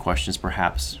the same questions,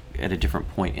 perhaps at a different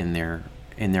point in their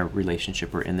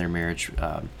relationship or in their marriage.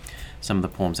 Some of the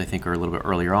poems I think are a little bit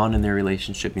earlier on in their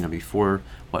relationship, before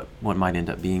what might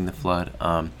end up being the flood.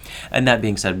 And that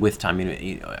being said, with time,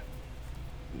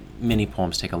 many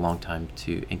poems take a long time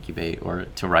to incubate or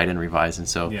to write and revise, and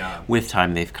so with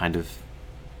time they've kind of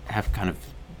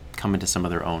come into some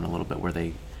of their own a little bit, where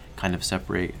they kind of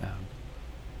separate.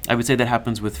 I would say that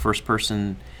happens with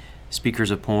first-person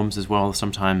speakers of poems as well.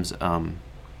 Sometimes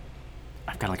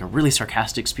I've got like a really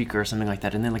sarcastic speaker or something like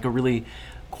that, and then like a really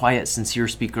quiet, sincere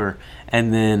speaker,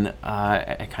 and then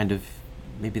I kind of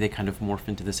maybe they kind of morph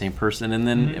into the same person, and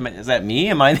then is that me?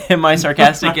 Am I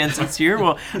sarcastic and sincere?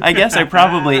 Well, I guess I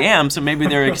probably am. So maybe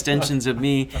they're extensions of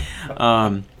me.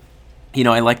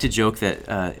 I like to joke that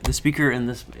the speaker in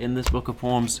this book of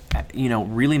poems,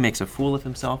 really makes a fool of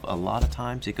himself a lot of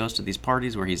times. He goes to these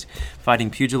parties where he's fighting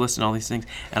pugilists and all these things,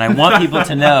 and I want people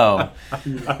to know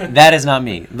that is not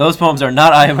me. Those poems are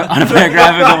not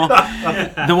autobiographical.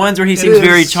 The ones where he seems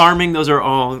very charming, those are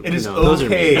all. It is those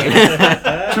okay are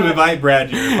me. to invite Brad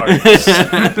to your parties.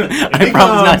 I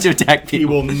promise not to attack He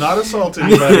people. will not assault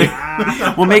anybody.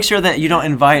 Well, make sure that you don't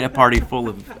invite a party full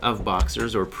of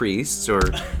boxers or priests or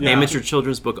amateur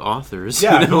children's book authors.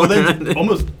 Yeah, well, then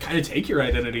almost kind of take your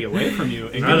identity away from you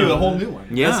and give you a whole new one.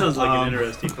 Yeah. That sounds like an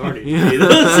interesting party.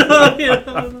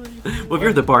 Well, if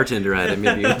you're the bartender at it,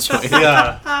 maybe you enjoy it.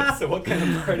 Yeah. So what kind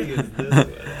of party is this?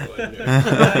 I wonder.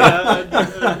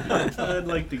 I'd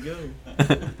like to go.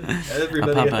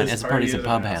 Everybody A pub at hound. this It's a party's a is an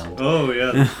pub asshole. hound. Oh,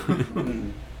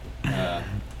 yeah.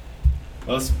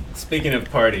 Well, speaking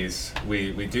of parties,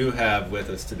 we do have with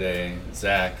us today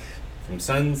Zach from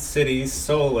Sun City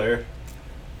Solar.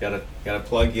 Gotta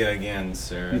plug you again,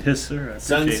 sir. Yes, sir. I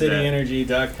appreciate that.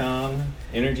 SunCityEnergy.com.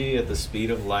 Energy at the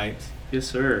speed of light. Yes,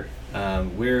 sir.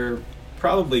 We're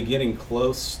probably getting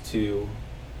close to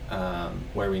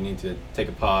where we need to take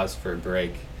a pause for a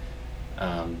break.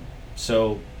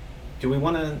 So, do we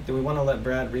want to let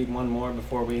Brad read one more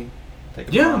before we take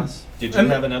a pause? Did you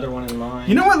have another one in mind?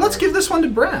 You know what? Let's give this one to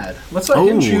Brad. Let's let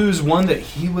him Oh. choose one that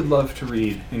he would love to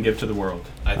read and give to the world.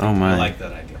 I think Oh, my. I like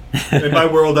that idea. And by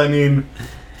world, I mean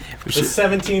The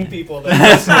 17 people that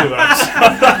listen to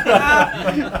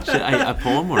us. Should a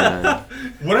poem or a...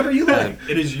 whatever you like.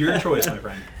 It is your choice, my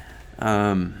friend.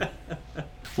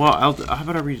 Well, how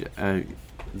about I read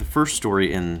the first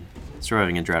story in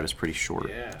Surviving a Drought is pretty short.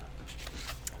 Yeah.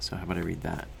 So how about I read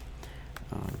that?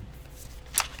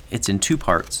 It's in 2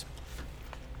 parts.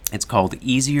 It's called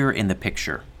Easier in the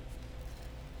Picture.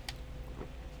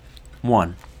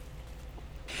 1.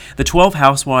 The 12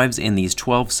 housewives in these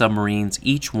 12 submarines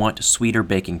each want sweeter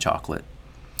baking chocolate.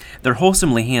 Their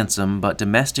wholesomely handsome but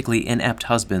domestically inept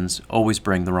husbands always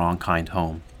bring the wrong kind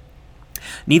home.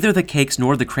 Neither the cakes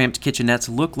nor the cramped kitchenettes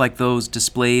look like those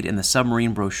displayed in the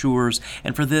submarine brochures,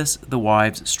 and for this the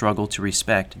wives struggle to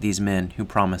respect these men who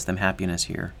promise them happiness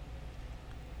here.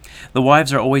 The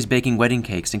wives are always baking wedding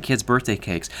cakes and kids' birthday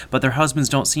cakes, but their husbands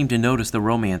don't seem to notice the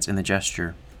romance in the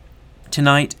gesture.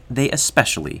 Tonight, they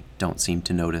especially don't seem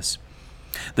to notice.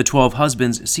 The 12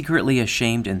 husbands, secretly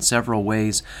ashamed in several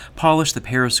ways, polish the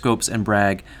periscopes and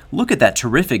brag, "Look at that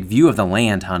terrific view of the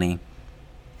land, honey."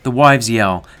 The wives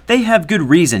yell, "They have good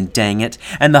reason, dang it,"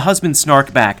 and the husbands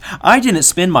snark back, "I didn't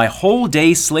spend my whole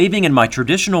day slaving in my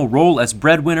traditional role as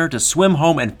breadwinner to swim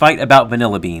home and fight about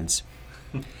vanilla beans."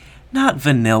 Not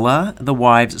vanilla, the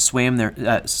wives slam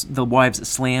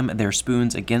their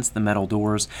spoons against the metal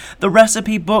doors. The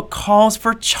recipe book calls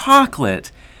for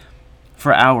chocolate.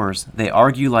 For hours, they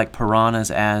argue like piranhas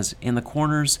as, in the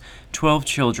corners, 12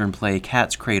 children play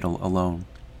cat's cradle alone.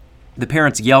 The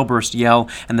parents' yell-burst yell,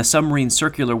 and the submarine's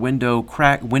circular windows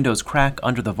crack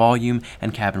under the volume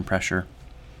and cabin pressure.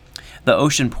 The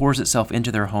ocean pours itself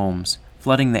into their homes,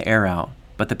 flooding the air out,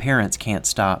 but the parents can't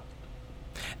stop.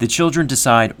 The children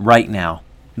decide right now.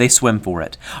 They swim for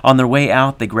it. On their way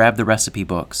out, they grab the recipe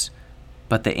books,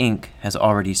 but the ink has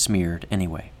already smeared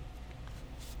anyway.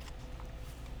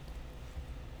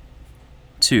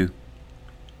 2.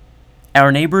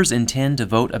 Our neighbors intend to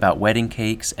vote about wedding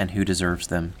cakes and who deserves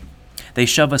them. They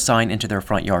shove a sign into their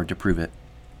front yard to prove it.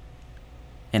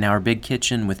 In our big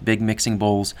kitchen with big mixing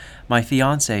bowls, my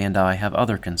fiancé and I have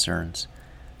other concerns.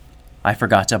 I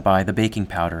forgot to buy the baking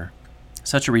powder.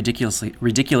 Such a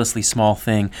ridiculously small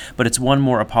thing, but it's one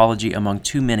more apology among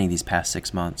too many these past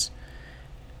 6 months.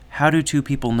 How do 2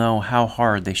 people know how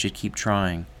hard they should keep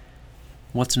trying?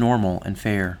 What's normal and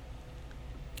fair?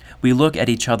 We look at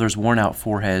each other's worn-out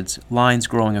foreheads, lines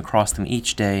growing across them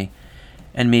each day,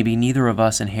 and maybe neither of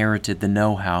us inherited the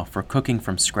know-how for cooking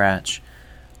from scratch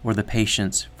or the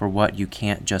patience for what you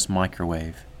can't just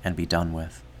microwave and be done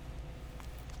with.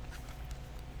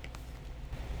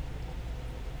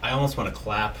 I almost want to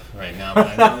clap right now, but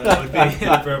I know that would be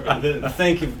inappropriate.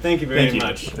 Thank you very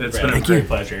much. It's Brad. been a great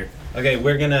pleasure. Okay,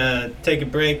 we're gonna take a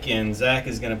break, and Zach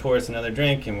is gonna pour us another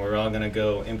drink, and we're all gonna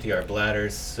go empty our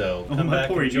bladders. So come my back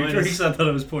poor and join drinks. us. I thought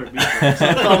it was poured me. I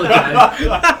apologize.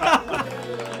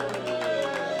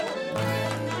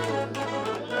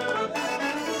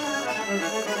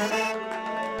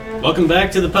 Welcome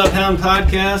back to the Pub Hound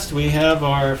Podcast. We have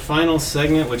our final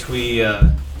segment, which we've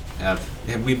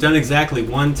done exactly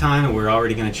one time, and we're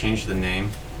already going to change the name.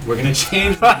 We're going to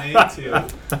change the name to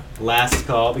Last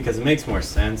Call because it makes more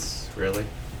sense, really,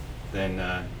 than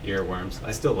earworms.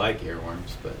 I still like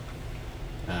earworms, but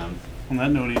On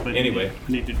that note, anybody Anyway.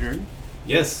 need to drink?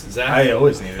 Yes, Zach. I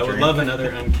always need a I would drink. love another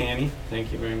uncanny.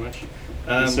 Thank you very much.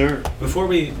 Yes, sir. Before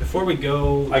we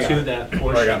go I got to it. that Oh,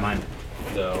 portion, I got mine.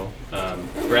 though,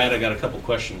 Brad, I got a couple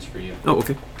questions for you. Oh,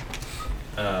 okay.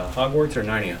 Hogwarts or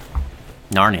Narnia?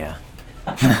 Narnia.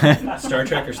 Star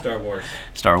Trek or Star Wars?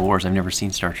 Star Wars. I've never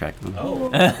seen Star Trek. Ooh.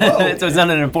 Oh. So it's not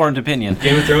an important opinion.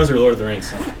 Game of Thrones or Lord of the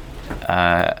Rings?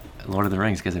 Lord of the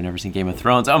Rings, because I've never seen Game of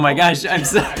Thrones. Oh my gosh, I'm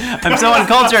so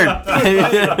uncultured.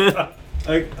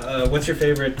 What's your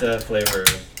favorite flavor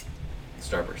of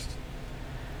Starburst?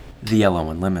 The yellow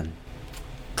one, lemon.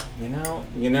 You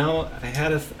know, I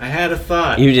had a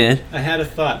thought. You did? I had a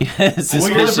thought. Well, you're the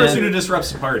person who Suspicion.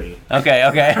 disrupts the party. Okay.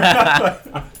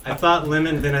 I thought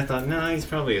lemon, then I thought, no, he's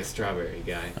probably a strawberry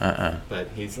guy. But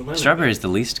he's a lemon. Strawberry's the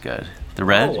least good. The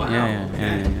red? Oh, wow.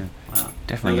 Yeah. Wow.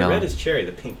 Definitely No, the yellow. red is cherry,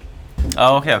 the pink.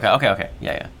 Oh, okay.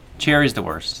 Yeah. Cherry's the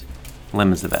worst.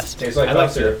 Lemon's the best. Tastes like I like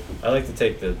cough syrup. to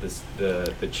take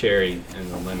the cherry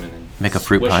and the lemon and Make a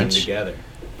fruit squish punch. them together.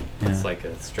 Yeah. It's like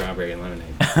a strawberry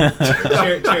lemonade.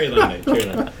 cherry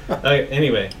lemonade. Okay,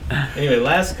 anyway,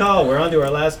 last call. We're on to our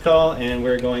last call, and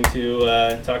we're going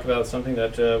to talk about something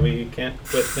that we can't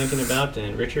quit thinking about.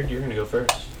 And Richard, you're going to go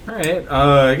first. All right.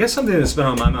 I guess something that's been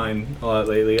on my mind a lot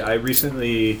lately. I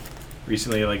recently,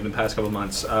 like in the past couple of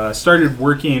months, started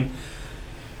working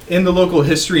in the local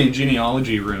history and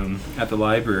genealogy room at the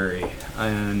library,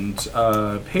 and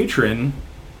a patron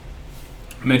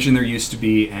mentioned there used to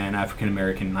be an African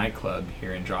American nightclub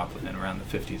here in Joplin around the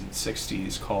 50s and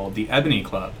 60s called the Ebony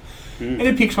Club. And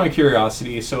it piqued my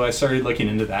curiosity, so I started looking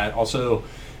into that. Also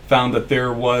found that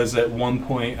there was at one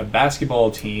point a basketball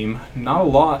team, not a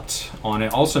lot on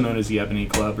it, also known as the Ebony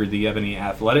Club or the Ebony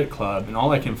Athletic Club, and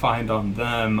all I can find on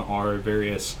them are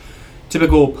various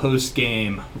typical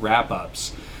post-game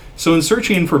wrap-ups. So in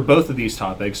searching for both of these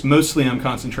topics, mostly I'm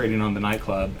concentrating on the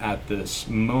nightclub at this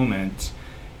moment.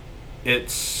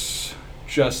 It's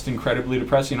just incredibly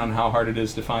depressing on how hard it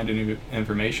is to find any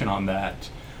information on that.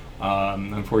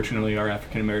 Unfortunately, our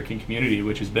African American community,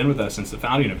 which has been with us since the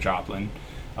founding of Joplin,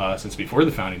 since before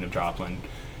the founding of Joplin,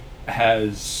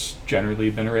 has generally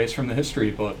been erased from the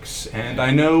history books. And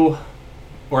I know,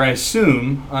 or I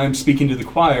assume, I'm speaking to the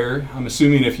choir, I'm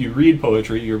assuming if you read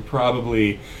poetry, you're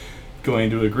probably going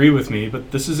to agree with me,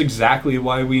 but this is exactly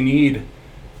why we need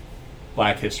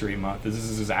Black History Month. This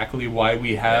is exactly why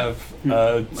we have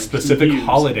a specific confused.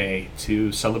 holiday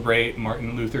to celebrate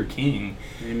Martin Luther King.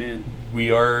 Amen.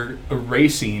 We are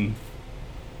erasing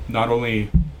not only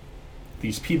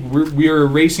these people, we are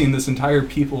erasing this entire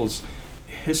people's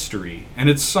history, and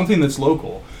it's something that's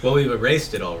local. Well, we've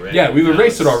erased it already. Yeah, we've Now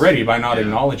erased it it's- already by not yeah.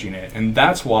 acknowledging it, and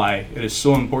that's why it is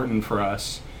so important for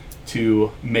us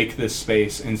to make this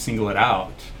space and single it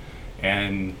out.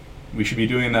 And we should be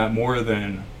doing that more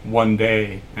than one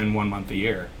day and 1 month a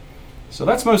year. So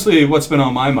that's mostly what's been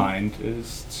on my mind. I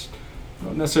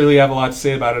don't necessarily have a lot to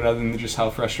say about it other than just how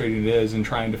frustrating it is in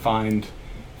trying to find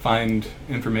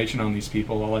information on these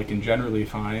people. All I can generally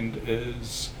find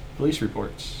is police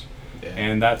reports. Yeah.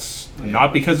 And that's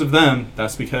not because of them,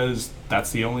 that's because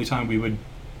that's the only time we would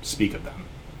speak of them.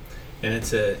 And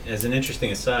it's as an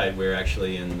interesting aside, we're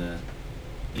actually in the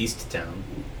East Town,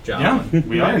 Joplin. Yeah,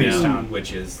 we are in right East now, Town.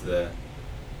 which is the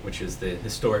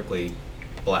historically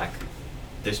black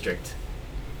district,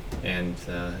 and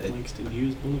Langston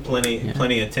Hughes Boulevard.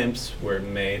 plenty attempts were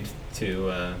made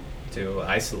to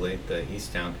isolate the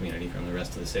East Town community from the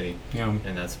rest of the city, Yeah.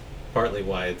 and that's partly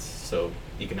why it's so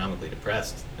economically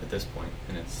depressed at this point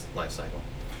in its life cycle.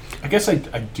 I guess I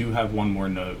do have one more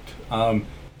note.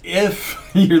 If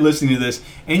you're listening to this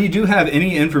and you do have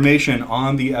any information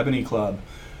on the Ebony Club,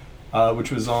 which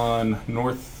was on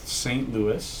North St.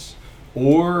 Louis,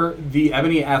 or the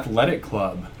Ebony Athletic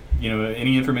Club,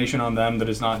 any information on them that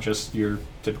is not just your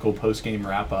typical post-game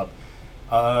wrap-up,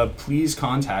 please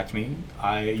contact me.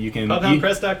 You can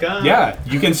Pubhoundpress.com. Yeah,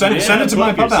 you can send it to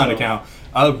my plug Pubhound yourself.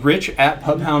 account,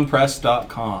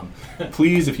 rich@pubhoundpress.com.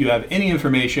 Please, if you have any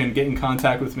information, get in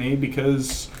contact with me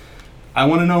because I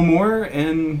want to know more,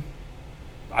 and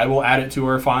I will add it to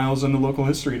our files in the local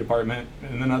history department,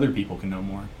 and then other people can know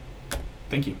more.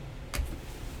 Thank you.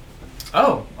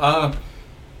 Oh,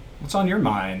 what's on your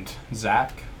mind,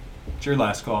 Zach? It's your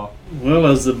last call. Well,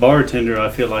 as the bartender, I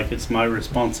feel like it's my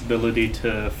responsibility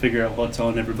to figure out what's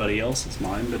on everybody else's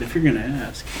mind. But if you're going to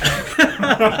ask,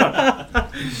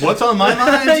 What's on my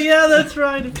mind? yeah, that's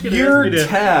right. If you're Your gonna ask me to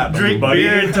tab, drink buddy.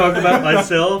 beer and talk about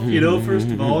myself, first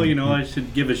of all, I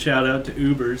should give a shout out to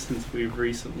Uber since we've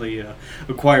recently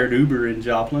acquired Uber in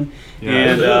Joplin Yeah.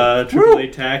 and AAA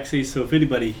Taxi. So if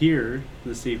anybody here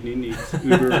this evening needs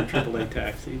Uber or AAA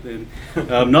taxi, then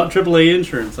not AAA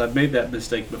insurance. I've made that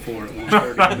mistake before at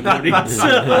 1:30 in the morning.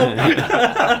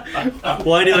 So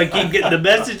why do I keep getting the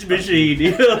message machine?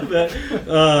 You know, but,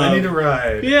 I need a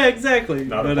ride. yeah, exactly.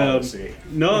 Not but, a policy.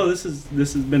 no, this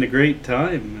has been a great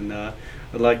time, and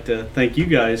I'd like to thank you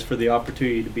guys for the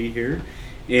opportunity to be here.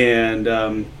 And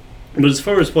but as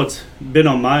far as what's been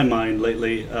on my mind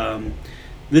lately,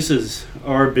 this is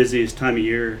our busiest time of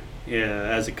year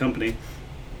as a company,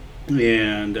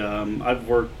 and I've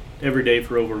worked every day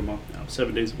for over a month now,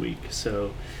 7 days a week.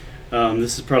 So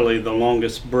this is probably the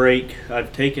longest break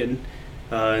I've taken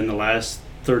in the last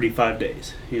 35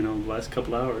 days, the last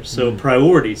couple hours. So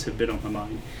priorities have been on my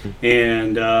mind.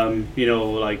 And,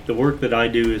 like the work that I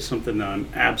do is something that I'm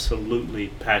absolutely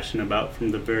passionate about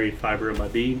from the very fiber of my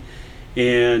being.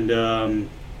 And,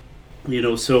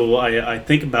 so I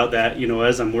think about that,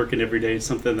 as I'm working every day. It's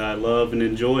something that I love and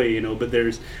enjoy, but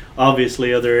there's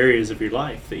obviously other areas of your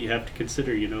life that you have to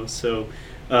consider, So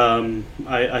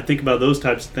I think about those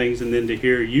types of things. And then to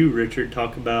hear you, Richard,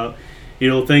 talk about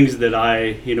things that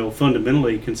I,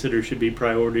 fundamentally consider should be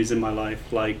priorities in my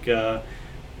life, like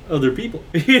other people,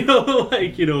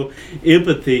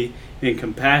 empathy and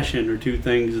compassion are two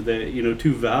things that,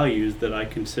 two values that I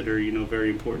consider, very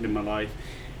important in my life.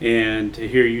 And to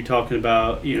hear you talking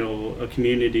about, a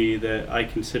community that I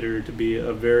consider to be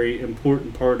a very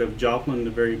important part of Joplin,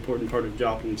 a very important part of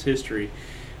Joplin's history,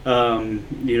 to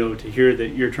hear that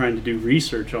you're trying to do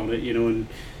research on it, and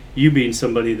you being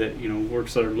somebody that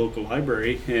works at our local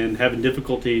library and having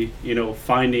difficulty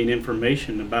finding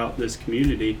information about this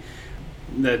community,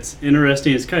 that's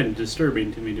interesting. It's kind of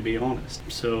disturbing to me, to be honest.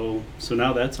 So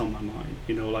now that's on my mind,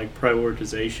 like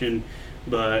prioritization.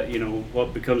 But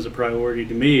what becomes a priority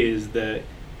to me is that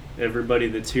everybody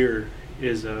that's here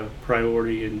is a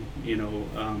priority, and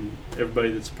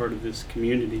everybody that's part of this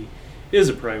community is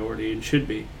a priority and should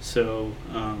be. So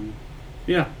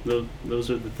those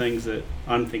are the things that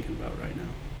I'm thinking about right now.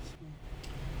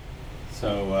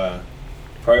 So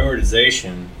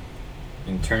prioritization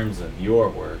in terms of your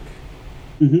work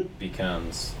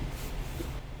becomes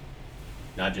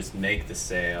not just make the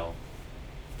sale,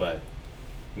 but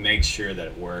make sure that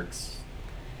it works.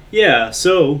 Yeah,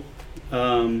 so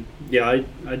I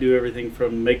do everything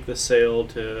from make the sale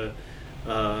to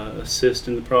assist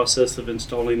in the process of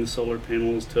installing the solar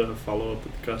panels, to follow up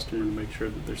with the customer to make sure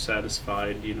that they're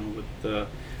satisfied,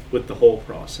 with the whole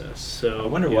process. So I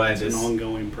wonder why it's an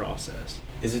ongoing process.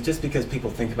 Is it just because people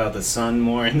think about the sun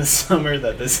more in the summer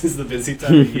that this is the busy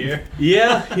time of year?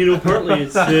 Yeah, partly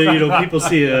it's people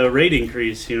see a rate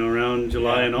increase, around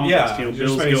July and August.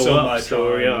 Bills go up.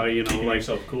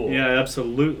 So cool. Yeah,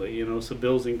 absolutely. So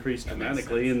bills increase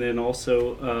dramatically, and then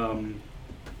also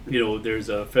there's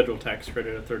a federal tax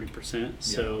credit of 30%.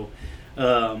 So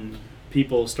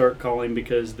people start calling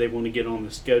because they want to get on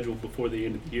the schedule before the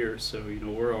end of the year. So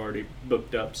we're already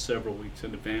booked up several weeks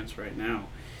in advance right now.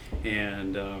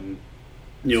 And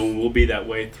we'll be that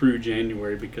way through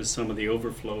January, because some of the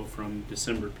overflow from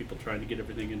December, people trying to get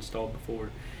everything installed before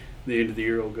the end of the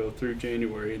year, will go through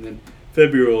January, and then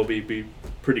February will be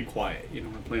pretty quiet. I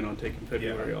plan on taking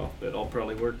February off, but I'll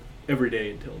probably work every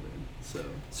day until then.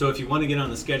 So if you want to get on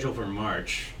the schedule for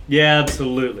March,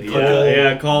 absolutely.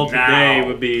 Call today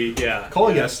would be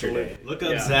Call yesterday. Absolutely. Look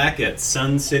up Zach at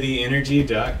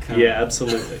suncityenergy.com. Yeah,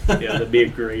 absolutely. That'd be a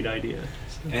great idea.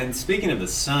 And speaking of the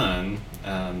sun,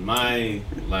 my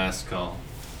last call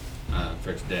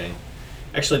for today.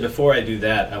 Actually, before I do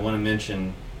that, I want to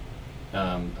mention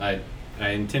I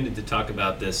intended to talk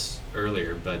about this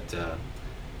earlier, but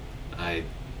I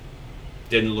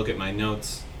didn't look at my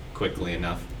notes quickly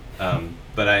enough.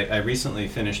 But I recently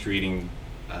finished reading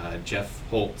Jeff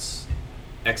Holt's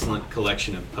excellent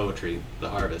collection of poetry, The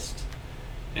Harvest.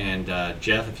 And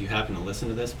Jeff, if you happen to listen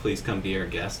to this, please come be our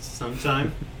guest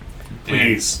sometime.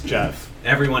 Please, Jeff.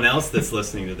 Everyone else that's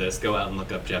listening to this, go out and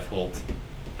look up Jeff Holt.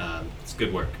 It's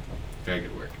good work. Very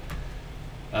good work.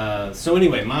 So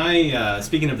anyway,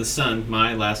 speaking of the sun,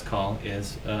 my last call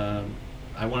is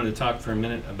I wanted to talk for a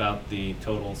minute about the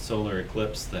total solar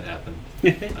eclipse that happened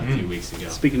a few weeks ago.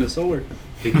 Speaking of solar.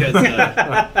 Because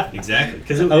exactly.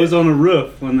 Because I was on a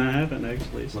roof when that happened,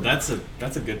 actually. So. Well,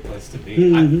 that's a good place to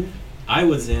be. I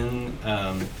was in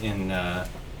a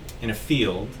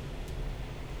field,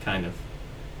 kind of,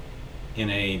 in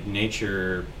a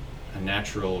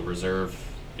natural reserve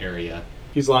area.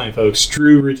 He's lying, folks.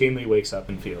 Drew routinely wakes up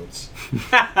in fields.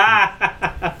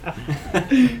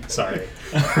 Sorry.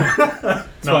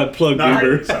 That's why I plugged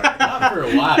Uber. Sorry. Not for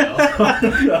a while.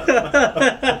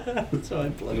 That's why I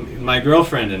plugged Uber. My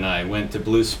girlfriend and I went to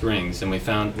Blue Springs, and we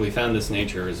found this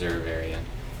nature reserve area,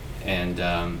 and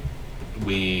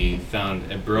we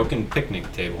found a broken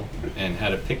picnic table and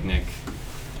had a picnic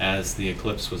as the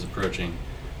eclipse was approaching.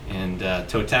 And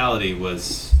totality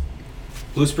was,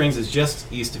 Blue Springs is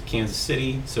just east of Kansas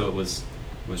City, so it was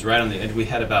right on the edge. We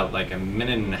had about like a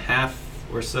minute and a half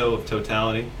or so of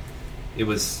totality. It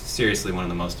was seriously one of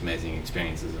the most amazing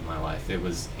experiences of my life. It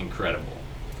was incredible.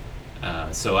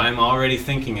 So I'm already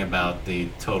thinking about the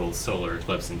total solar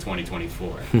eclipse in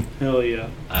 2024. Hell yeah!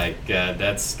 Like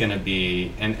that's gonna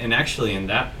be, and actually in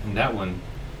that one,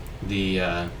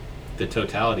 the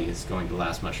totality is going to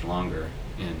last much longer,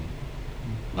 in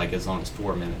like as long as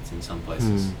 4 minutes in some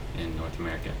places in North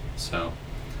America. So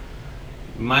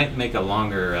might make a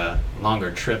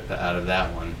longer trip out of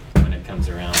that one when it comes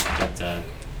around. But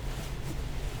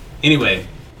anyway,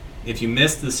 if you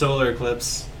missed the solar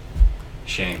eclipse,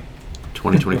 shame.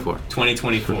 2024.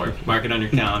 2024. Mark it on your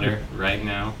calendar right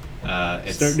now.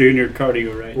 Start doing your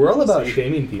cardio right. We're all about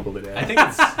shaming people today. I think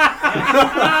it's.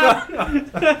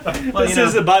 Well, This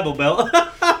is a Bible Belt.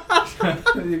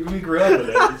 We grew up with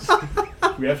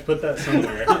it. We have to put that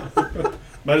somewhere.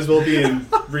 Might as well be in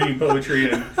reading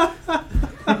poetry and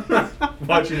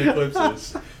watching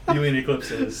eclipses, viewing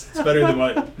eclipses. It's better than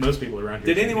what most people around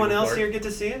here. Did anyone people else for. here get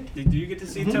to see it? Did you get to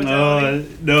see totality?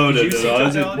 No. Did you see I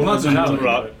was in- Totality? Well, not totality.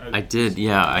 Rock. but I did,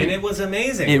 yeah. And it was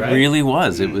amazing, It right? really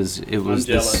was. It was I'm this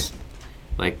jealous.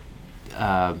 like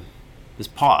this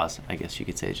pause, I guess you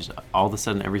could say. Just all of a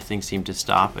sudden everything seemed to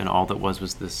stop, and all that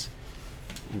was this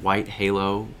white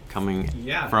halo coming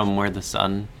Yeah. from where the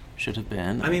sun should have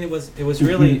been. I mean, it was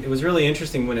really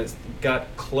interesting when it got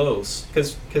close,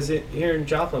 because here in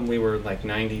Joplin we were like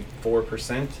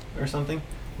 94% or something,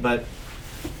 but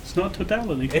It's not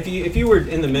totality. if you were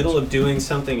in the middle of doing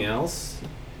something else,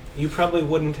 you probably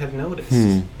wouldn't have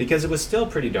noticed because it was still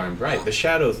pretty darn bright. The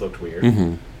shadows looked weird.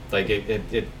 Mhm. Like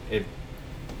it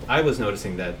I was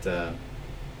noticing that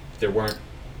there weren't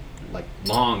like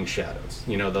long shadows.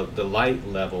 You know, the light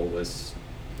level was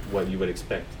what you would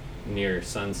expect near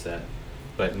sunset,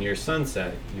 but near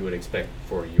sunset you would expect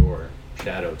for your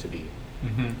shadow to be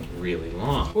really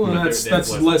long. Well, But and that's there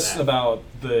wasn't less that. about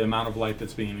the amount of light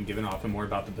that's being given off and more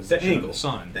about the position angle. of the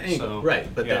sun. The angle, So, right?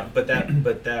 But yeah.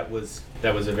 that was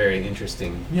a very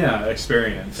interesting Yeah,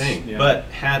 experience. thing. Yeah. But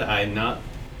had I not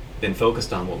been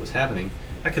focused on what was happening,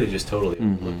 I could have just totally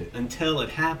overlooked it until it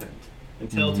happened,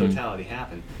 until totality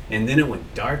happened, and then it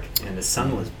went dark and the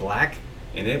sun was black,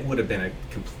 and it would have been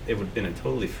a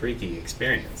totally freaky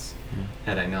experience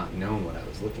had I not known what I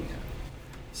was looking at.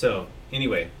 So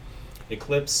anyway,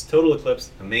 total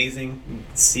eclipse, amazing.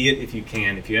 See it if you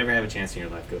can. If you ever have a chance in your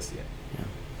life, go see it. Yeah.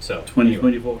 So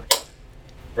 2024. anyway,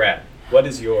 Brad, what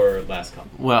is your last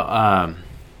comment? Well,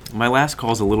 my last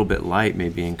call is a little bit light,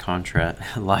 maybe in contrast,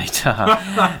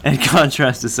 in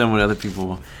contrast to some what other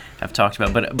people have talked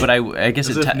about. But I guess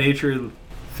As it's if nature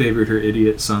favored her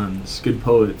idiot sons. Good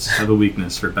poets have a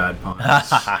weakness for bad puns.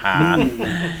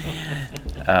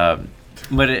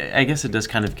 But I guess it does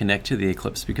kind of connect to the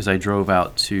eclipse because I drove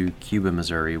out to Cuba,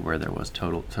 Missouri, where there was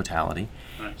totality,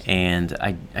 Nice. and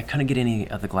I couldn't get any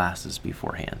of the glasses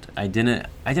beforehand. I didn't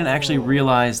actually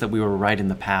realize that we were right in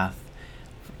the path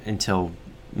until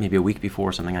maybe a week before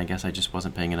or something. I guess I just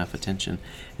wasn't paying enough attention,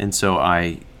 and so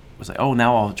I was like, oh,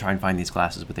 now I'll try and find these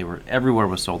glasses, but everywhere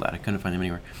was sold out. I couldn't find them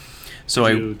anywhere. So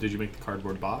Did you make the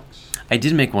cardboard box? I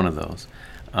did make one of those,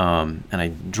 and I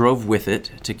drove with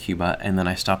it to Cuba, and then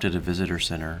I stopped at a visitor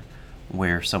center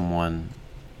where someone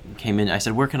came in. I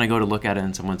said, where can I go to look at it?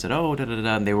 And someone said, oh,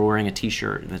 da-da-da-da, and they were wearing a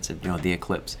T-shirt that said, the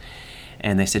eclipse.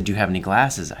 And they said, do you have any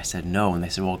glasses? I said, no. And they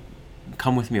said, well,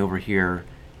 come with me over here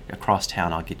across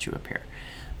town. I'll get you a pair.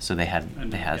 So they had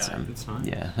some. That's fine.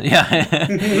 Yeah.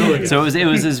 So it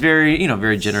was this very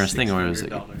very generous thing where it was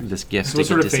 $600. this gift So to what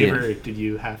sort get of to see it. favor did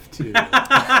you have to?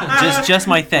 just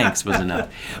my thanks was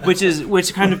enough,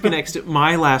 which kind of connects to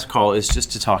my last call is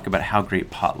just to talk about how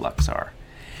great potlucks are,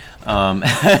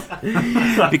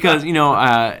 because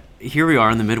here we are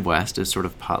in the Midwest, a sort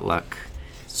of potluck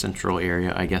central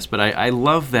area, I guess. But I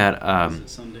love that. Is it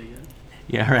Sunday yet?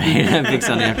 Yeah, right. Big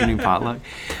Sunday afternoon potluck.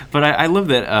 But I love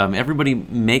that everybody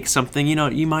makes something.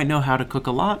 You might know how to cook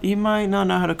a lot. You might not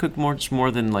know how to cook much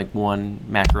more than like one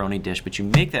macaroni dish, but you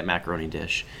make that macaroni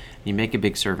dish. You make a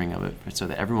big serving of it so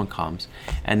that everyone comes.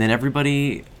 And then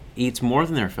everybody eats more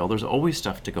than their fill. There's always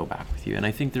stuff to go back with you. And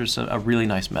I think there's a really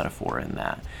nice metaphor in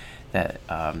that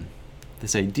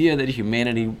this idea that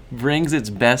humanity brings its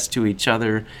best to each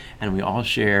other and we all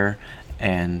share.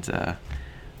 And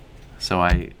so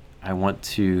I want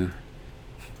to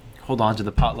hold on to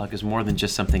the potluck as more than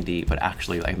just something to eat, but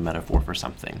actually like a metaphor for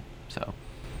something. So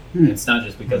It's not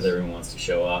just because everyone wants to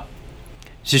show off.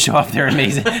 to show off their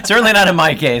amazing. Certainly not in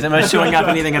my case. I'm not showing off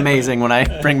anything amazing when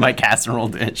I bring my casserole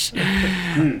dish.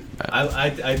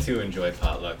 I too enjoy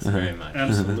potlucks very much.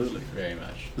 Absolutely. Very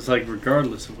much. It's like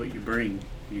regardless of what you bring,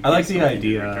 you I like get the something in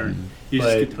idea, return. You just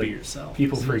but, get to be like, yourself.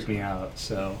 People freak me out,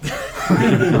 so.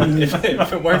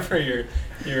 if it weren't for your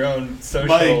own social,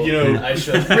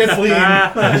 crippling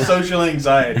social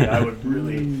anxiety, I would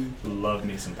really love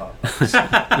me some potlucks.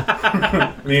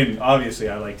 I mean, obviously,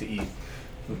 I like to eat.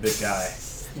 I'm a big guy.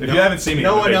 If you haven't seen me,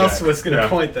 no I'm a one big else guy. was going to Yeah.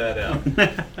 point that out.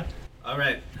 All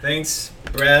right, thanks,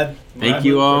 Brad. Thank Marlon,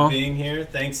 you all. for being here.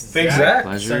 Thanks, Thanks, Zach.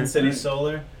 Pleasure. Sun City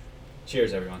Solar.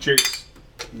 Cheers, everyone. Cheers.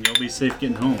 You'll be safe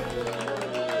getting home.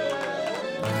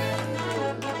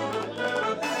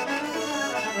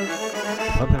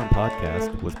 The Pubhound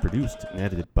Podcast was produced and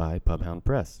edited by Pubhound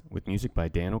Press, with music by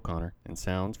Dan O'Connor and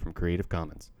sounds from Creative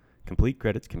Commons. Complete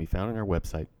credits can be found on our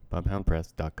website,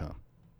 pubhoundpress.com.